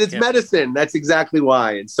 Right, because it's medicine. That's exactly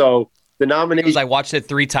why. And so the nomination. I watched it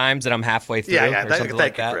 3 times and I'm halfway through. Yeah. Thank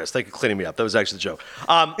you, Chris. Thank you for cleaning me up. That was actually the joke.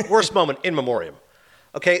 Worst moment in memoriam.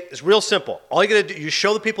 Okay, it's real simple. All you got to do, you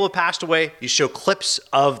show the people who passed away. You show clips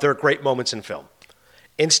of their great moments in film.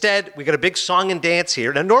 Instead, we got a big song and dance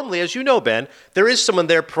here. Now, normally, as you know, Ben, there is someone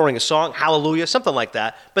there performing a song, hallelujah, something like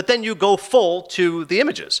that, but then you go full to the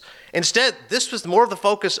images. Instead, this was more of the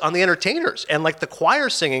focus on the entertainers and like the choir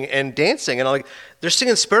singing and dancing, and they're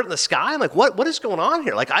singing Spirit in the Sky. I'm like, what is going on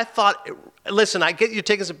here? Like, I thought, listen, I get you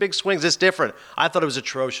taking some big swings, it's different. I thought it was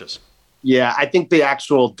atrocious. Yeah, I think the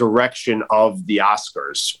actual direction of the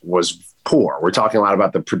Oscars was poor. We're talking a lot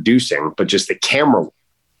about the producing, but just the camera.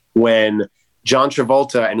 When John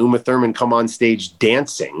Travolta and Uma Thurman come on stage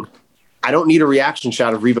dancing, I don't need a reaction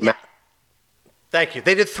shot of Reba McEntire. Thank you.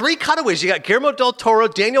 They did 3 cutaways. You got Guillermo del Toro,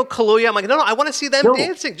 Daniel Kaluuya. I'm like, no, I want to see them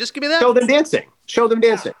dancing. Just give me that. Show them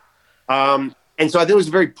dancing. And so I think it was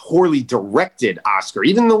a very poorly directed Oscar.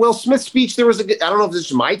 Even the Will Smith speech, there was I don't know if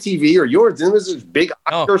this was my TV or yours, there was this big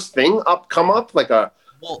Oscars thing come up like a...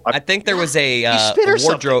 Well, I think there was a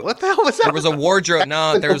wardrobe. What the hell was that? There was a wardrobe.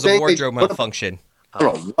 No, there was a wardrobe malfunction.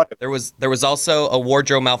 There was also a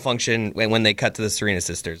wardrobe malfunction when they cut to the Serena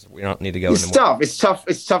sisters. We don't need to go into more.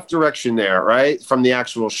 It's tough direction there, right? From the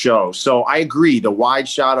actual show. So I agree. The wide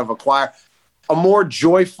shot of a choir, a more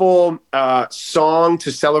joyful song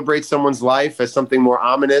to celebrate someone's life as something more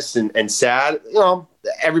ominous and sad.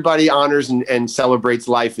 Everybody honors and celebrates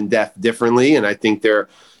life and death differently. And I think there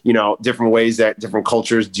are, different ways that different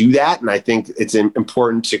cultures do that. And I think it's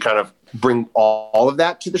important to kind of bring all of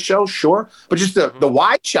that to the show, sure. But just the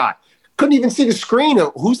wide shot, couldn't even see the screen.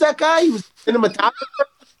 Who's that guy? He was cinematographer,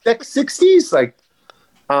 60s.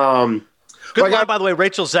 Good line, by the way,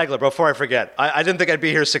 Rachel Zegler, before I forget. I didn't think I'd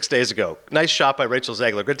be here 6 days ago. Nice shot by Rachel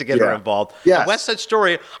Zegler. Good to get her involved. Yes. West Side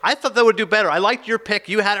Story, I thought that would do better. I liked your pick.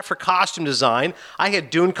 You had it for costume design. I had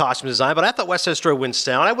Dune costume design, but I thought West Side Story wins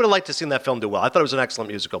sound. I would have liked to have seen that film do well. I thought it was an excellent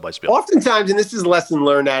musical by Spielberg. Oftentimes, and this is a lesson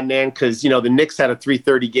learned, Adnan, because, the Knicks had a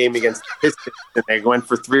 3:30 game against the Pistons, and they went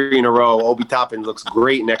for 3 in a row. Obi Toppin looks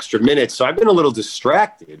great in extra minutes, so I've been a little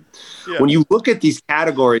distracted. Yeah. When you look at these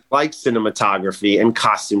categories like cinematography and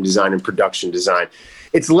costume design and production design,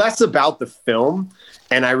 it's less about the film,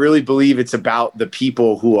 and I really believe it's about the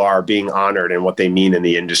people who are being honored and what they mean in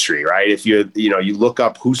the industry, right? If you look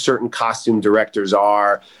up who certain costume directors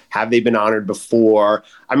are, have they been honored before?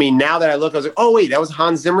 I mean, now that I look, I was like, oh, wait, that was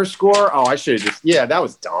Hans Zimmer's score? Oh, I should have that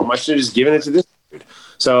was dumb. I should have just given it to this dude.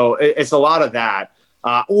 So it's a lot of that.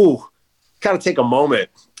 Got to take a moment.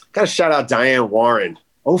 Got to shout out Diane Warren.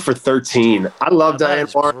 0 for 13. I love Diane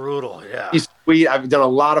Warren. Brutal, yeah. She's sweet. I've done a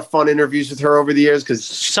lot of fun interviews with her over the years because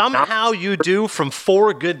somehow you do from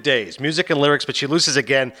 4 good days, music and lyrics, but she loses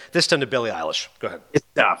again. This time to Billie Eilish. Go ahead.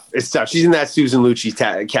 It's tough. She's in that Susan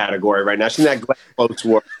Lucci category right now. She's in that Glenn Close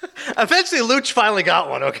war. Eventually, Luch finally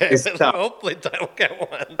got one. Okay, it's tough. Hopefully, Diane will get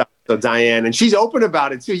one. So Diane, and she's open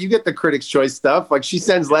about it too. You get the Critics' Choice stuff. Like she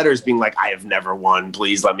sends letters being like, "I have never won.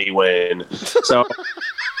 Please let me win." So.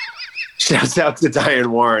 Shouts out to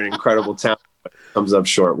Diane Warren, incredible talent. Comes up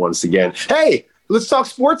short once again. Hey, let's talk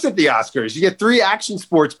sports at the Oscars. You get 3 action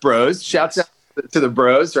sports bros. Shouts out to the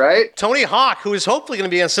bros, right? Tony Hawk, who is hopefully going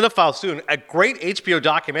to be on Cinephile soon, a great HBO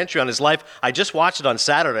documentary on his life. I just watched it on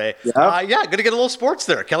Saturday. Going to get a little sports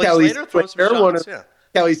there. Kelly Slater, throw some shots.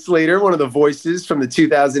 Kelly Slater, one of the voices from the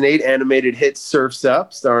 2008 animated hit Surf's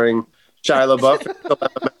Up, starring Shia LaBeouf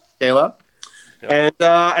and Kayla.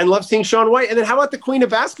 And love seeing Shaun White. And then how about the Queen of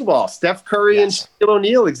Basketball? Steph Curry and Shaquille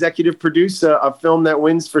O'Neal executive produce a film that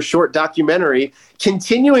wins for short documentary,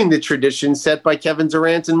 continuing the tradition set by Kevin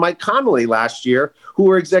Durant and Mike Connolly last year, who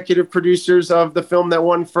were executive producers of the film that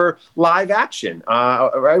won for live action.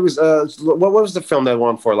 What was the film that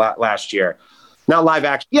won for last year? Not live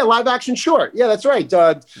action. Yeah, live action short. Yeah, that's right.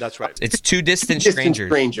 That's right. It's Two Distant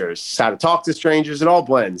Strangers. How to Talk to Strangers. It all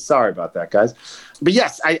blends. Sorry about that, guys. But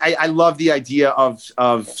yes, I love the idea of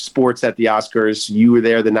sports at the Oscars. You were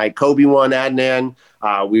there the night Kobe won, Adnan.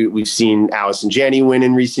 We've seen Allison Janney win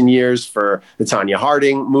in recent years for the Tonya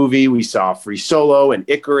Harding movie. We saw Free Solo and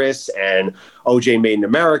Icarus and OJ Made in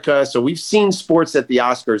America. So we've seen sports at the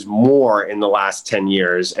Oscars more in the last 10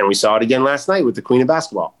 years. And we saw it again last night with the Queen of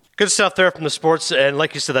Basketball. Good stuff there from the sports, and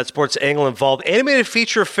like you said, that sports angle involved. Animated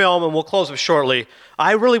feature film, and we'll close up shortly.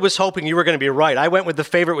 I really was hoping you were going to be right. I went with the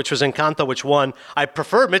favorite, which was Encanto, which won. I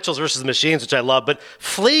prefer Mitchells vs. the Machines, which I love, but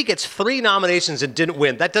Flea gets 3 nominations and didn't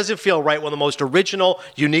win. That doesn't feel right. One of the most original,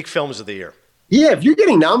 unique films of the year. Yeah, if you're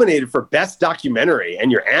getting nominated for Best Documentary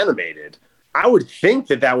and you're animated, I would think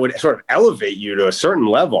that would sort of elevate you to a certain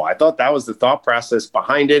level. I thought that was the thought process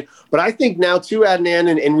behind it. But I think now, too,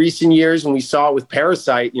 Adnan, in recent years, when we saw it with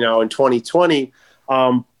Parasite, in 2020,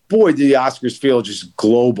 boy, do the Oscars feel just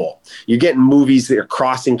global. You're getting movies that are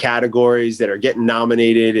crossing categories, that are getting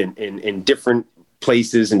nominated in different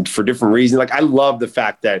places and for different reasons. Like, I love the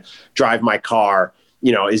fact that Drive My Car,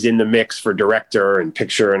 is in the mix for director and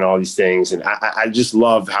picture and all these things. And I just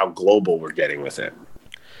love how global we're getting with it.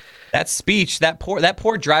 That speech, that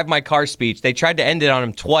poor Drive My Car speech, they tried to end it on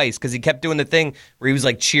him twice because he kept doing the thing where he was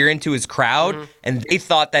like cheering to his crowd, and they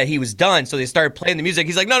thought that he was done, so they started playing the music.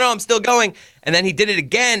 He's like, no, I'm still going. And then he did it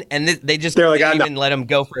again, and they just didn't even let him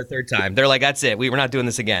go for a third time. They're like, that's it. We're not doing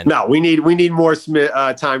this again. No, we need more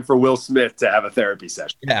time for Will Smith to have a therapy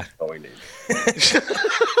session. Yeah. That's all we need.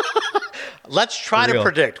 Let's try to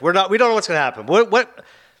predict. We don't know what's going to happen. What?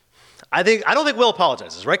 I don't think Will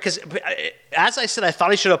apologizes, right? Because as I said, I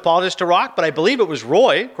thought he should apologize to Rock, but I believe it was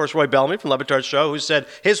Roy, of course, Roy Bellamy from Le Batard's show, who said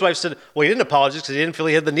his wife said, well, he didn't apologize because he didn't feel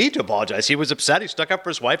he had the need to apologize. He was upset. He stuck up for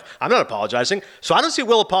his wife. I'm not apologizing. So I don't see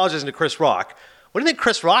Will apologizing to Chris Rock. What do you think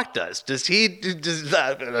Chris Rock does? Does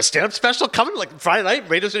a stand-up special coming like Friday night,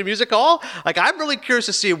 Radio City Music Hall? Like, I'm really curious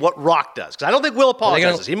to see what Rock does because I don't think Will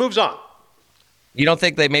apologizes. He moves on. You don't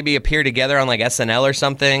think they maybe appear together on like SNL or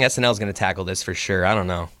something? SNL's going to tackle this for sure. I don't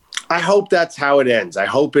know. I hope that's how it ends. I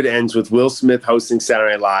hope it ends with Will Smith hosting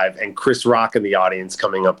Saturday Night Live and Chris Rock in the audience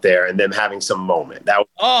coming up there and them having some moment. That would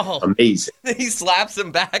be amazing. He slaps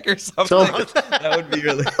him back or something. That would be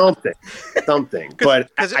really something. But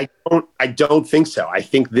I don't think so. I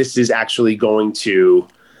think this is actually going to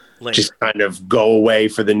just kind of go away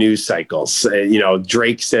for the news cycles.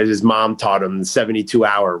 Drake says his mom taught him the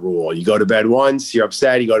 72-hour rule. You go to bed once, you're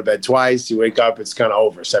upset. You go to bed twice, you wake up, it's kind of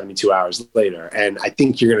over 72 hours later. And I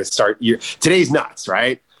think you're going to start today's nuts,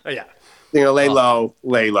 right? Oh, yeah. Lay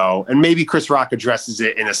low. And maybe Chris Rock addresses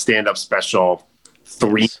it in a stand-up special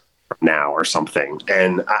 3 from now or something.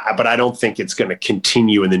 But I don't think it's going to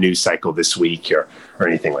continue in the news cycle this week or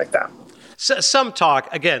anything like that. Some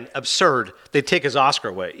talk, again, absurd, they take his Oscar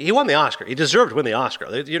away. He won the Oscar. He deserved to win the Oscar.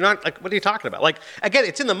 You're not, like, what are you talking about? Like, again,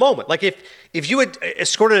 it's in the moment. Like, if you had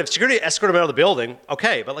security escorted him out of the building,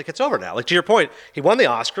 okay, but, like, it's over now. Like, to your point, he won the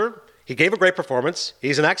Oscar. He gave a great performance.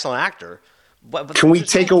 He's an excellent actor. But can we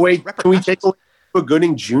take away Cuba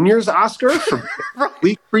Gooding Jr.'s Oscar for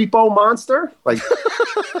Weak Creepo Monster? Like...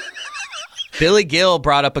 Billy Gill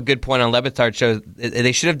brought up a good point on Le Batard show.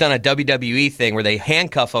 They should have done a WWE thing where they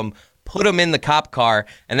handcuff him, put him in the cop car,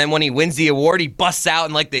 and then when he wins the award, he busts out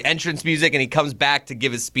in like the entrance music and he comes back to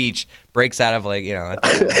give his speech, breaks out of Well,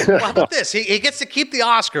 how about this? He gets to keep the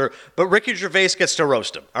Oscar, but Ricky Gervais gets to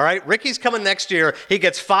roast him. All right? Ricky's coming next year. He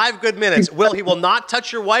gets 5 good minutes. He will not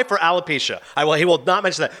touch your wife or alopecia. He will not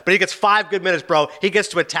mention that. But he gets 5 good minutes, bro. He gets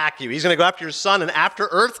to attack you. He's going to go after your son and After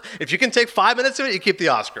Earth. If you can take 5 minutes of it, you keep the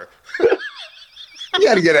Oscar. You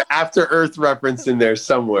got to get an After Earth reference in there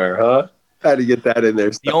somewhere, huh? Had to get that in there.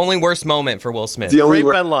 The only worst moment for Will Smith. Great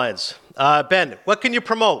Ben lines. Ben, what can you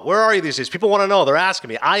promote? Where are you these days? People want to know. They're asking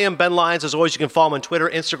me. I am Ben Lyons. As always, you can follow him on Twitter,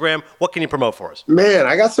 Instagram. What can you promote for us? Man,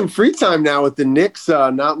 I got some free time now with the Knicks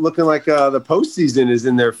not looking like the postseason is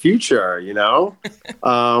in their future,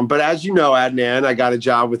 But as you know, Adnan, I got a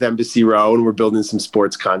job with Embassy Row, and we're building some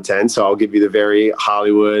sports content. So I'll give you the very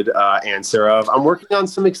Hollywood answer of I'm working on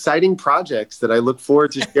some exciting projects that I look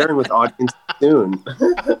forward to sharing with audience soon.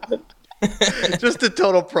 Just a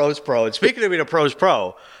total pros pro. And speaking of being a pros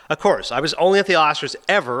pro, of course, I was only at the Oscars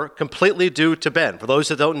ever completely due to Ben. For those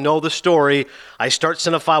that don't know the story, I start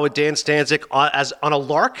Cinephile with Dan Stanzik on a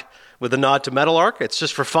lark with a nod to Metal Arc. It's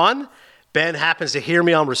just for fun. Ben happens to hear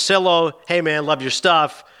me on Rosillo. Hey, man, love your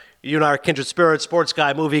stuff. You and I are kindred spirits, sports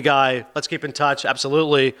guy, movie guy. Let's keep in touch.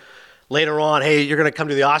 Absolutely. Later on, hey, you're going to come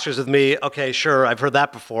to the Oscars with me. Okay, sure. I've heard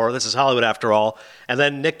that before. This is Hollywood after all. And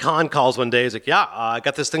then Nick Khan calls one day. He's like, yeah, I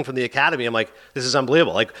got this thing from the Academy. I'm like, this is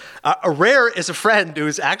unbelievable. Like, Rare is a friend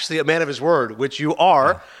who's actually a man of his word, which you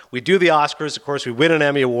are. Yeah. We do the Oscars. Of course, we win an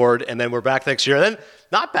Emmy Award, and then we're back next year. And then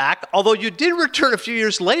not back, although you did return a few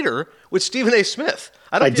years later with Stephen A. Smith.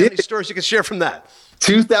 I don't know if you have any stories you can share from that.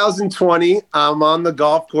 2020, I'm on the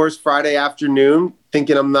golf course Friday afternoon,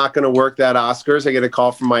 thinking I'm not going to work that Oscars. I get a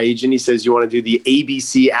call from my agent. He says, you want to do the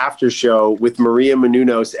ABC after show with Maria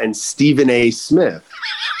Menounos and Stephen A. Smith?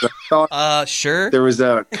 Sure. There was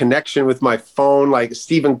a connection with my phone, like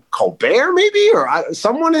Stephen Colbert, maybe, or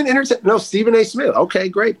someone in entertainment. No, Stephen A. Smith. Okay,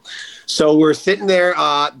 great. So we're sitting there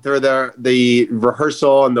for the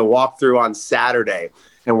rehearsal and the walkthrough on Saturday.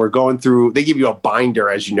 And we're going through, they give you a binder,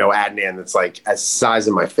 as you know, Adnan, that's like as size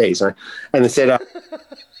of my face. Right? And they said,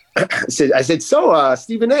 I said, so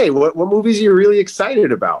Stephen A., what movies are you really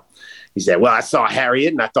excited about? He said, well, I saw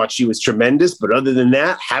Harriet and I thought she was tremendous. But other than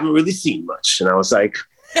that, haven't really seen much. And I was like,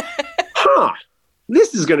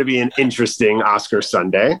 this is going to be an interesting Oscar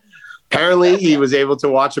Sunday. Apparently, he was able to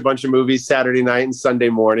watch a bunch of movies Saturday night and Sunday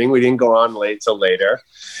morning. We didn't go on late till later.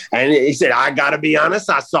 And he said, I got to be honest,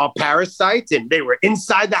 I saw Parasite, and they were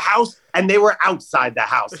inside the house and they were outside the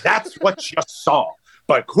house. That's what you saw.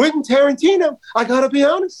 But Quentin Tarantino, I got to be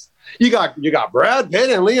honest, you got Brad Pitt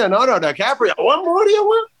and Leonardo DiCaprio. What more do you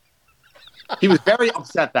want? He was very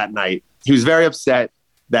upset that night. He was very upset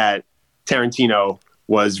that Tarantino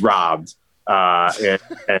was robbed.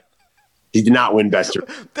 And he did not win Best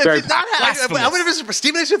Director. I would have been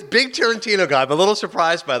Stephen A. Smith, big Tarantino guy. I'm a little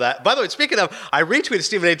surprised by that. By the way, speaking of, I retweeted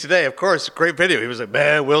Stephen A. today. Of course, great video. He was like,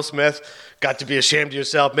 man, Will Smith, got to be ashamed of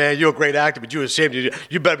yourself, man. You're a great actor, but you're ashamed of you.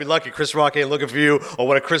 You better be lucky Chris Rock ain't looking for you or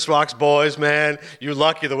one of Chris Rock's boys, man. You're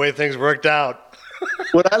lucky the way things worked out.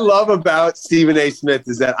 What I love about Stephen A. Smith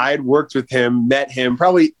is that I had worked with him, met him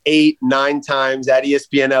probably 8-9 times at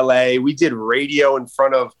ESPN LA. We did radio in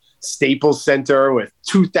front of Staples Center with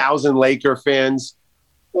 2,000 Laker fans.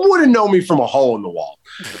 Wouldn't know me from a hole in the wall.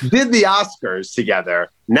 Did the Oscars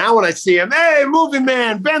together. Now when I see him, hey, movie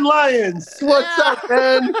man, Ben Lyons, what's up,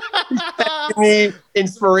 Ben? He's sending me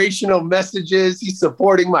inspirational messages. He's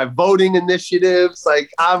supporting my voting initiatives.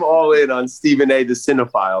 Like, I'm all in on Stephen A. the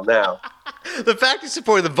Cinephile now. The fact he's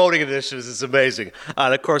supporting the voting initiatives is amazing.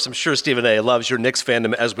 And of course, I'm sure Stephen A. loves your Knicks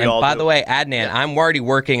fandom, as we all do. By the way, Adnan, I'm already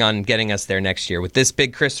working on getting us there next year. With this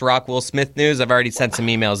big Chris Rock, Will Smith news, I've already sent some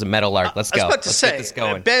emails at Metal Arc. Let's go. I was about to say, get this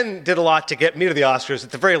going. Ben did a lot to get me to the Oscars.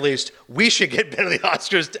 At the very least, we should get Ben to the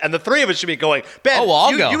Oscars, and the three of us should be going. Ben,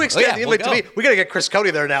 I'll go. You extend the invite to me. We got to get Chris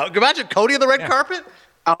Cody there now. Imagine Cody on the red carpet.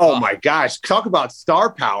 Oh my gosh. Talk about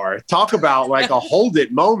star power. Talk about like a hold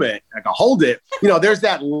it moment. Like a hold it. You know, there's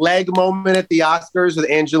that leg moment at the Oscars with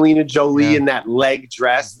Angelina Jolie in that leg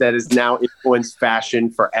dress that has now influenced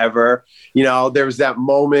fashion forever. You know, there was that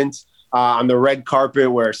moment on the red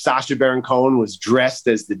carpet where Sacha Baron Cohen was dressed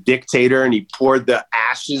as the dictator and he poured the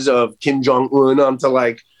ashes of Kim Jong-un onto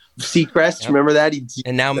like Seacrest. Remember that?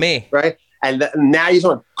 And now me. Right? And now he's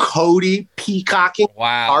on Cody peacocking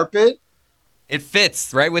carpet. It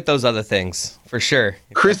fits right with those other things, for sure.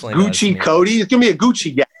 Chris Gucci Cody. It's going to be a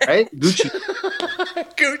Gucci guy, right? Gucci.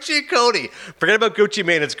 Gucci Cody. Forget about Gucci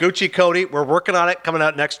Mane. It's Gucci Cody. We're working on it. Coming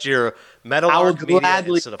out next year. I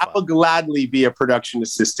will gladly be a production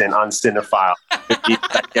assistant on Cinephile if you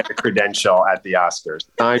get a credential at the Oscars.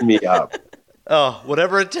 Sign me up. Oh,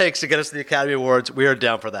 whatever it takes to get us to the Academy Awards, we are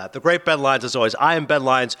down for that. The great Ben Lyons, as always. I am Ben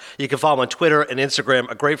Lyons. You can follow him on Twitter and Instagram.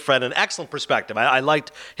 A great friend, an excellent perspective. I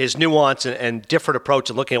liked his nuance and different approach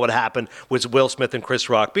in looking at what happened with Will Smith and Chris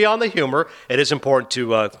Rock. Beyond the humor, it is important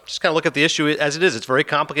to just kind of look at the issue as it is. It's very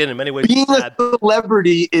complicated in many ways. Being a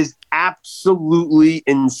celebrity is absolutely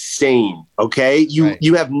insane, okay?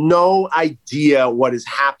 You have no idea what is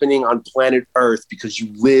happening on planet Earth because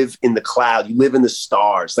you live in the cloud. You live in the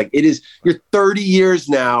stars. Like, it is, you're 30 years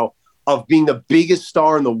now of being the biggest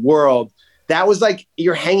star in the world. That was like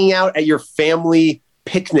you're hanging out at your family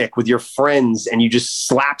picnic with your friends and you just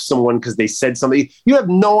slap someone because they said something. You have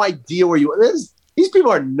no idea where these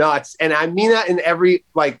people are nuts. And I mean that in every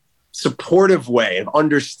like supportive way of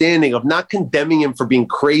understanding, of not condemning him for being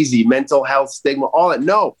crazy, mental health stigma, all that.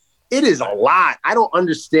 No, it is a lot. I don't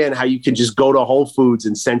understand how you can just go to Whole Foods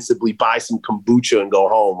and sensibly buy some kombucha and go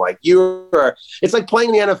home. Like it's like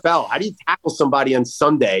playing in the NFL. How do you tackle somebody on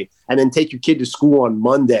Sunday and then take your kid to school on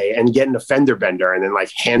Monday and get an offender bender and then like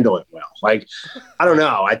handle it well? Like, I don't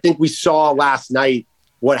know. I think we saw last night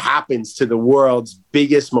what happens to the world's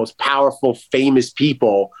biggest, most powerful, famous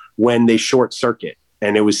people when they short circuit.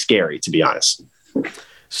 And it was scary, to be honest.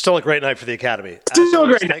 Still a great night for the Academy. Still a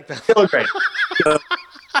great night. Still a great night.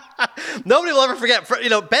 Nobody will ever forget.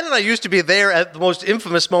 Ben and I used to be there at the most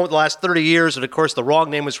infamous moment of the last 30 years, and of course, the wrong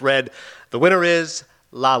name was read. The winner is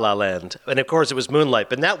La La Land, and of course, it was Moonlight.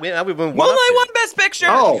 But now we've been Moonlight won Best Picture.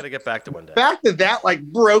 Oh, gotta get back to one day. Fact that like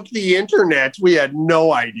broke the internet. We had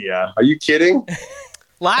no idea. Are you kidding?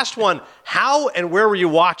 Last one, how and where were you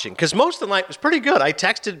watching? Because most of the night was pretty good. I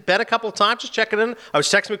texted Ben a couple of times, just checking in. I was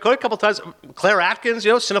texting Cody a couple of times. Claire Atkins,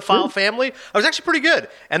 cinephile family. I was actually pretty good.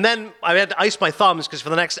 And then I had to ice my thumbs because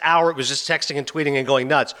for the next hour, it was just texting and tweeting and going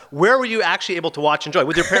nuts. Where were you actually able to watch and enjoy?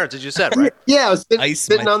 With your parents, as you said, right? Yeah, I was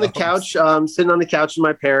sitting on the couch, sitting on the couch with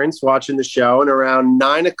my parents watching the show. And around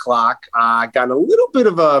 9 o'clock, I got a little bit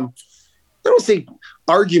of I don't say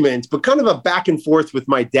argument, but kind of a back and forth with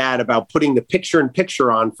my dad about putting the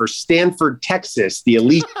picture-in-picture on for Stanford, Texas, the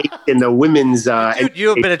Elite Eight in the women's Dude, you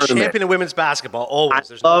have been a champion in women's basketball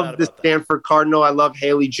always. I love the Stanford Cardinal. I love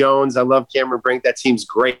Haley Jones. I love Cameron Brink. That team's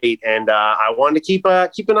great. And I wanted to keep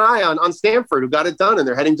an eye on Stanford, who got it done, and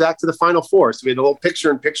they're heading back to the Final Four. So we had a little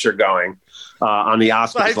picture-in-picture going on the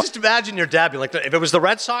Oscars. But I just imagine your dad being like, if it was the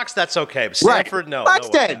Red Sox, that's okay. But Stanford, no.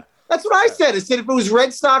 That's what I said. I said if it was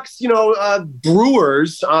Red Sox,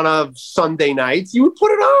 Brewers on a Sunday night, you would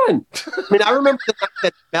put it on. I mean, I remember the night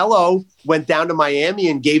that Melo went down to Miami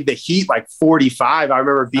and gave the Heat like 45. I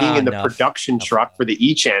remember being in the production truck for the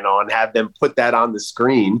E! Channel and had them put that on the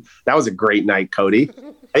screen. That was a great night, Cody.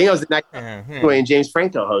 I think it was the night when James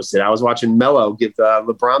Franco hosted. I was watching Melo give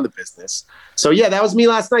LeBron the business. So, yeah, that was me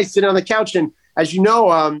last night sitting on the couch. And as you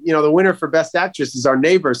know, the winner for Best Actress is our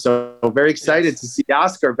neighbor. So very excited to see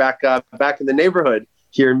Oscar back in the neighborhood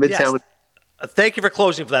here in Midtown. Yes. Thank you for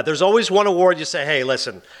closing for that. There's always one award you say, hey,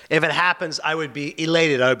 listen, if it happens, I would be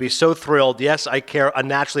elated. I would be so thrilled. Yes, I care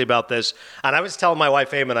unnaturally about this. And I was telling my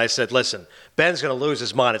wife, Eamon, I said, listen, Ben's going to lose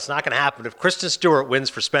his mind. It's not going to happen. If Kristen Stewart wins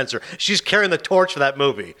for Spencer, she's carrying the torch for that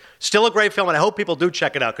movie. Still a great film, and I hope people do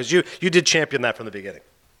check it out because you did champion that from the beginning.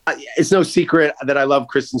 It's no secret that I love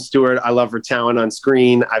Kristen Stewart. I love her talent on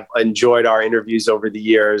screen. I've enjoyed our interviews over the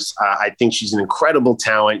years. I think she's an incredible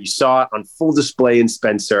talent. You saw it on full display in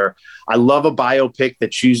Spencer. I love a biopic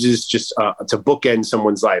that chooses just to bookend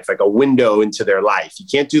someone's life, like a window into their life. You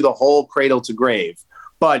can't do the whole cradle to grave,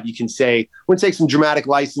 but you can say, we're going to take some dramatic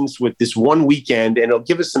license with this one weekend, and it'll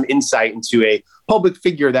give us some insight into a public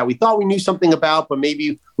figure that we thought we knew something about, but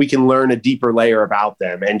maybe we can learn a deeper layer about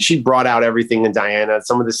them. And she brought out everything in Diana.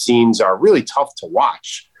 Some of the scenes are really tough to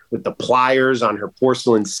watch, with the pliers on her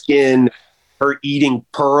porcelain skin. Her eating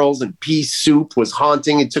pearls and pea soup was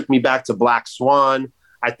haunting. It took me back to Black Swan.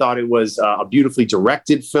 I thought it was a beautifully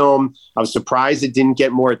directed film. I was surprised it didn't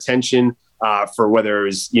get more attention for whether it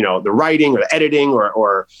was, the writing or the editing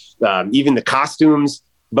or even the costumes.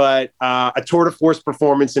 But a tour de force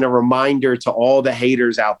performance and a reminder to all the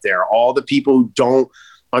haters out there, all the people who don't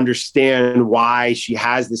understand why she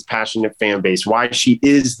has this passionate fan base, why she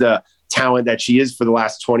is the talent that she is for the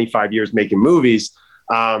last 25 years making movies.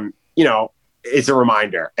 It's a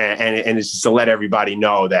reminder, and it's just to let everybody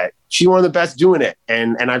know that she's one of the best doing it.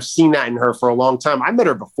 And I've seen that in her for a long time. I met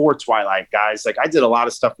her before Twilight, guys. Like, I did a lot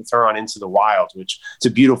of stuff with her on Into the Wild, which is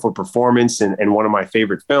a beautiful performance and one of my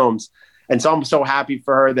favorite films. And so I'm so happy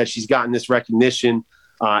for her that she's gotten this recognition.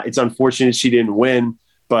 It's unfortunate she didn't win,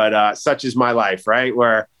 but such is my life, right?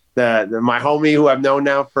 Where my homie who I've known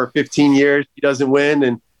now for 15 years, he doesn't win,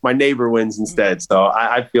 and my neighbor wins instead. So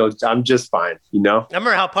I feel I'm just fine, I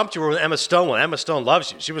remember how pumped you were with Emma Stone when Emma Stone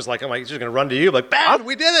loves you. She was like, she's going to run to you. Like, bam,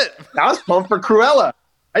 we did it. I was pumped for Cruella.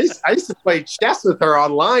 I used to play chess with her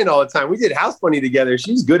online all the time. We did House Bunny together.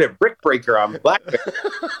 She's good at Brick Breaker on BlackBerry.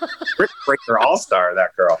 Brick Breaker all-star,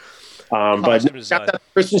 that girl. But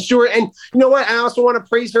Kristen Stewart. And you know what? I also want to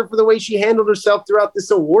praise her for the way she handled herself throughout this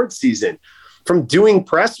award season. From doing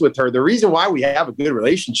press with her, the reason why we have a good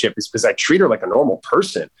relationship is because I treat her like a normal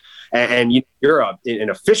person. And you're in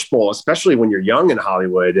a fishbowl, especially when you're young in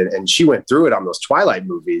Hollywood. And she went through it on those Twilight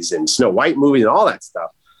movies and Snow White movies and all that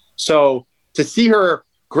stuff. So to see her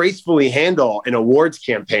gracefully handle an awards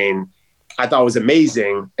campaign, I thought was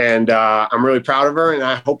amazing. And I'm really proud of her, and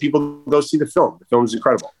I hope people go see the film. The film is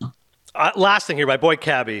incredible. Last thing here, my boy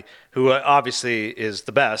Cabby, who obviously is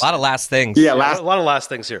the best. A lot of last things. Yeah, A lot of last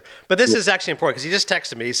things here. But this is actually important because he just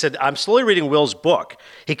texted me. He said, I'm slowly reading Will's book.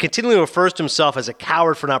 He continually refers to himself as a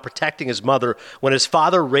coward for not protecting his mother when his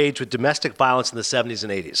father raged with domestic violence in the 70s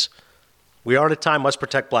and 80s. We are in a time must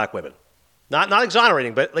protect black women. Not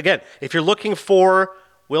exonerating, but again, if you're looking for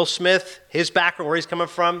Will Smith, his background, where he's coming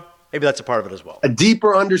from, maybe that's a part of it as well. A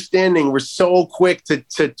deeper understanding. We're so quick to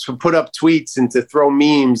put up tweets and to throw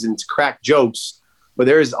memes and to crack jokes. But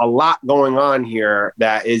there's a lot going on here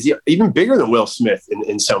that is even bigger than Will Smith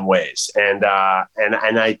in some ways. And I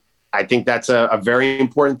think that's a very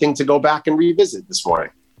important thing to go back and revisit this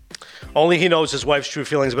morning. Only he knows his wife's true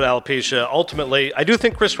feelings about alopecia. Ultimately, I do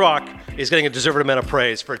think Chris Rock is getting a deserved amount of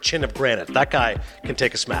praise for a chin of granite. That guy can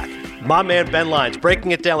take a smack. My man, Ben Lyons,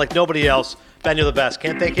 breaking it down like nobody else. Ben, you're the best.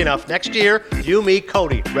 Can't thank you enough. Next year, you, me,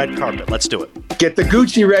 Cody, red carpet. Let's do it. Get the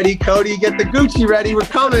Gucci ready, Cody. Get the Gucci ready. We're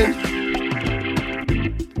coming.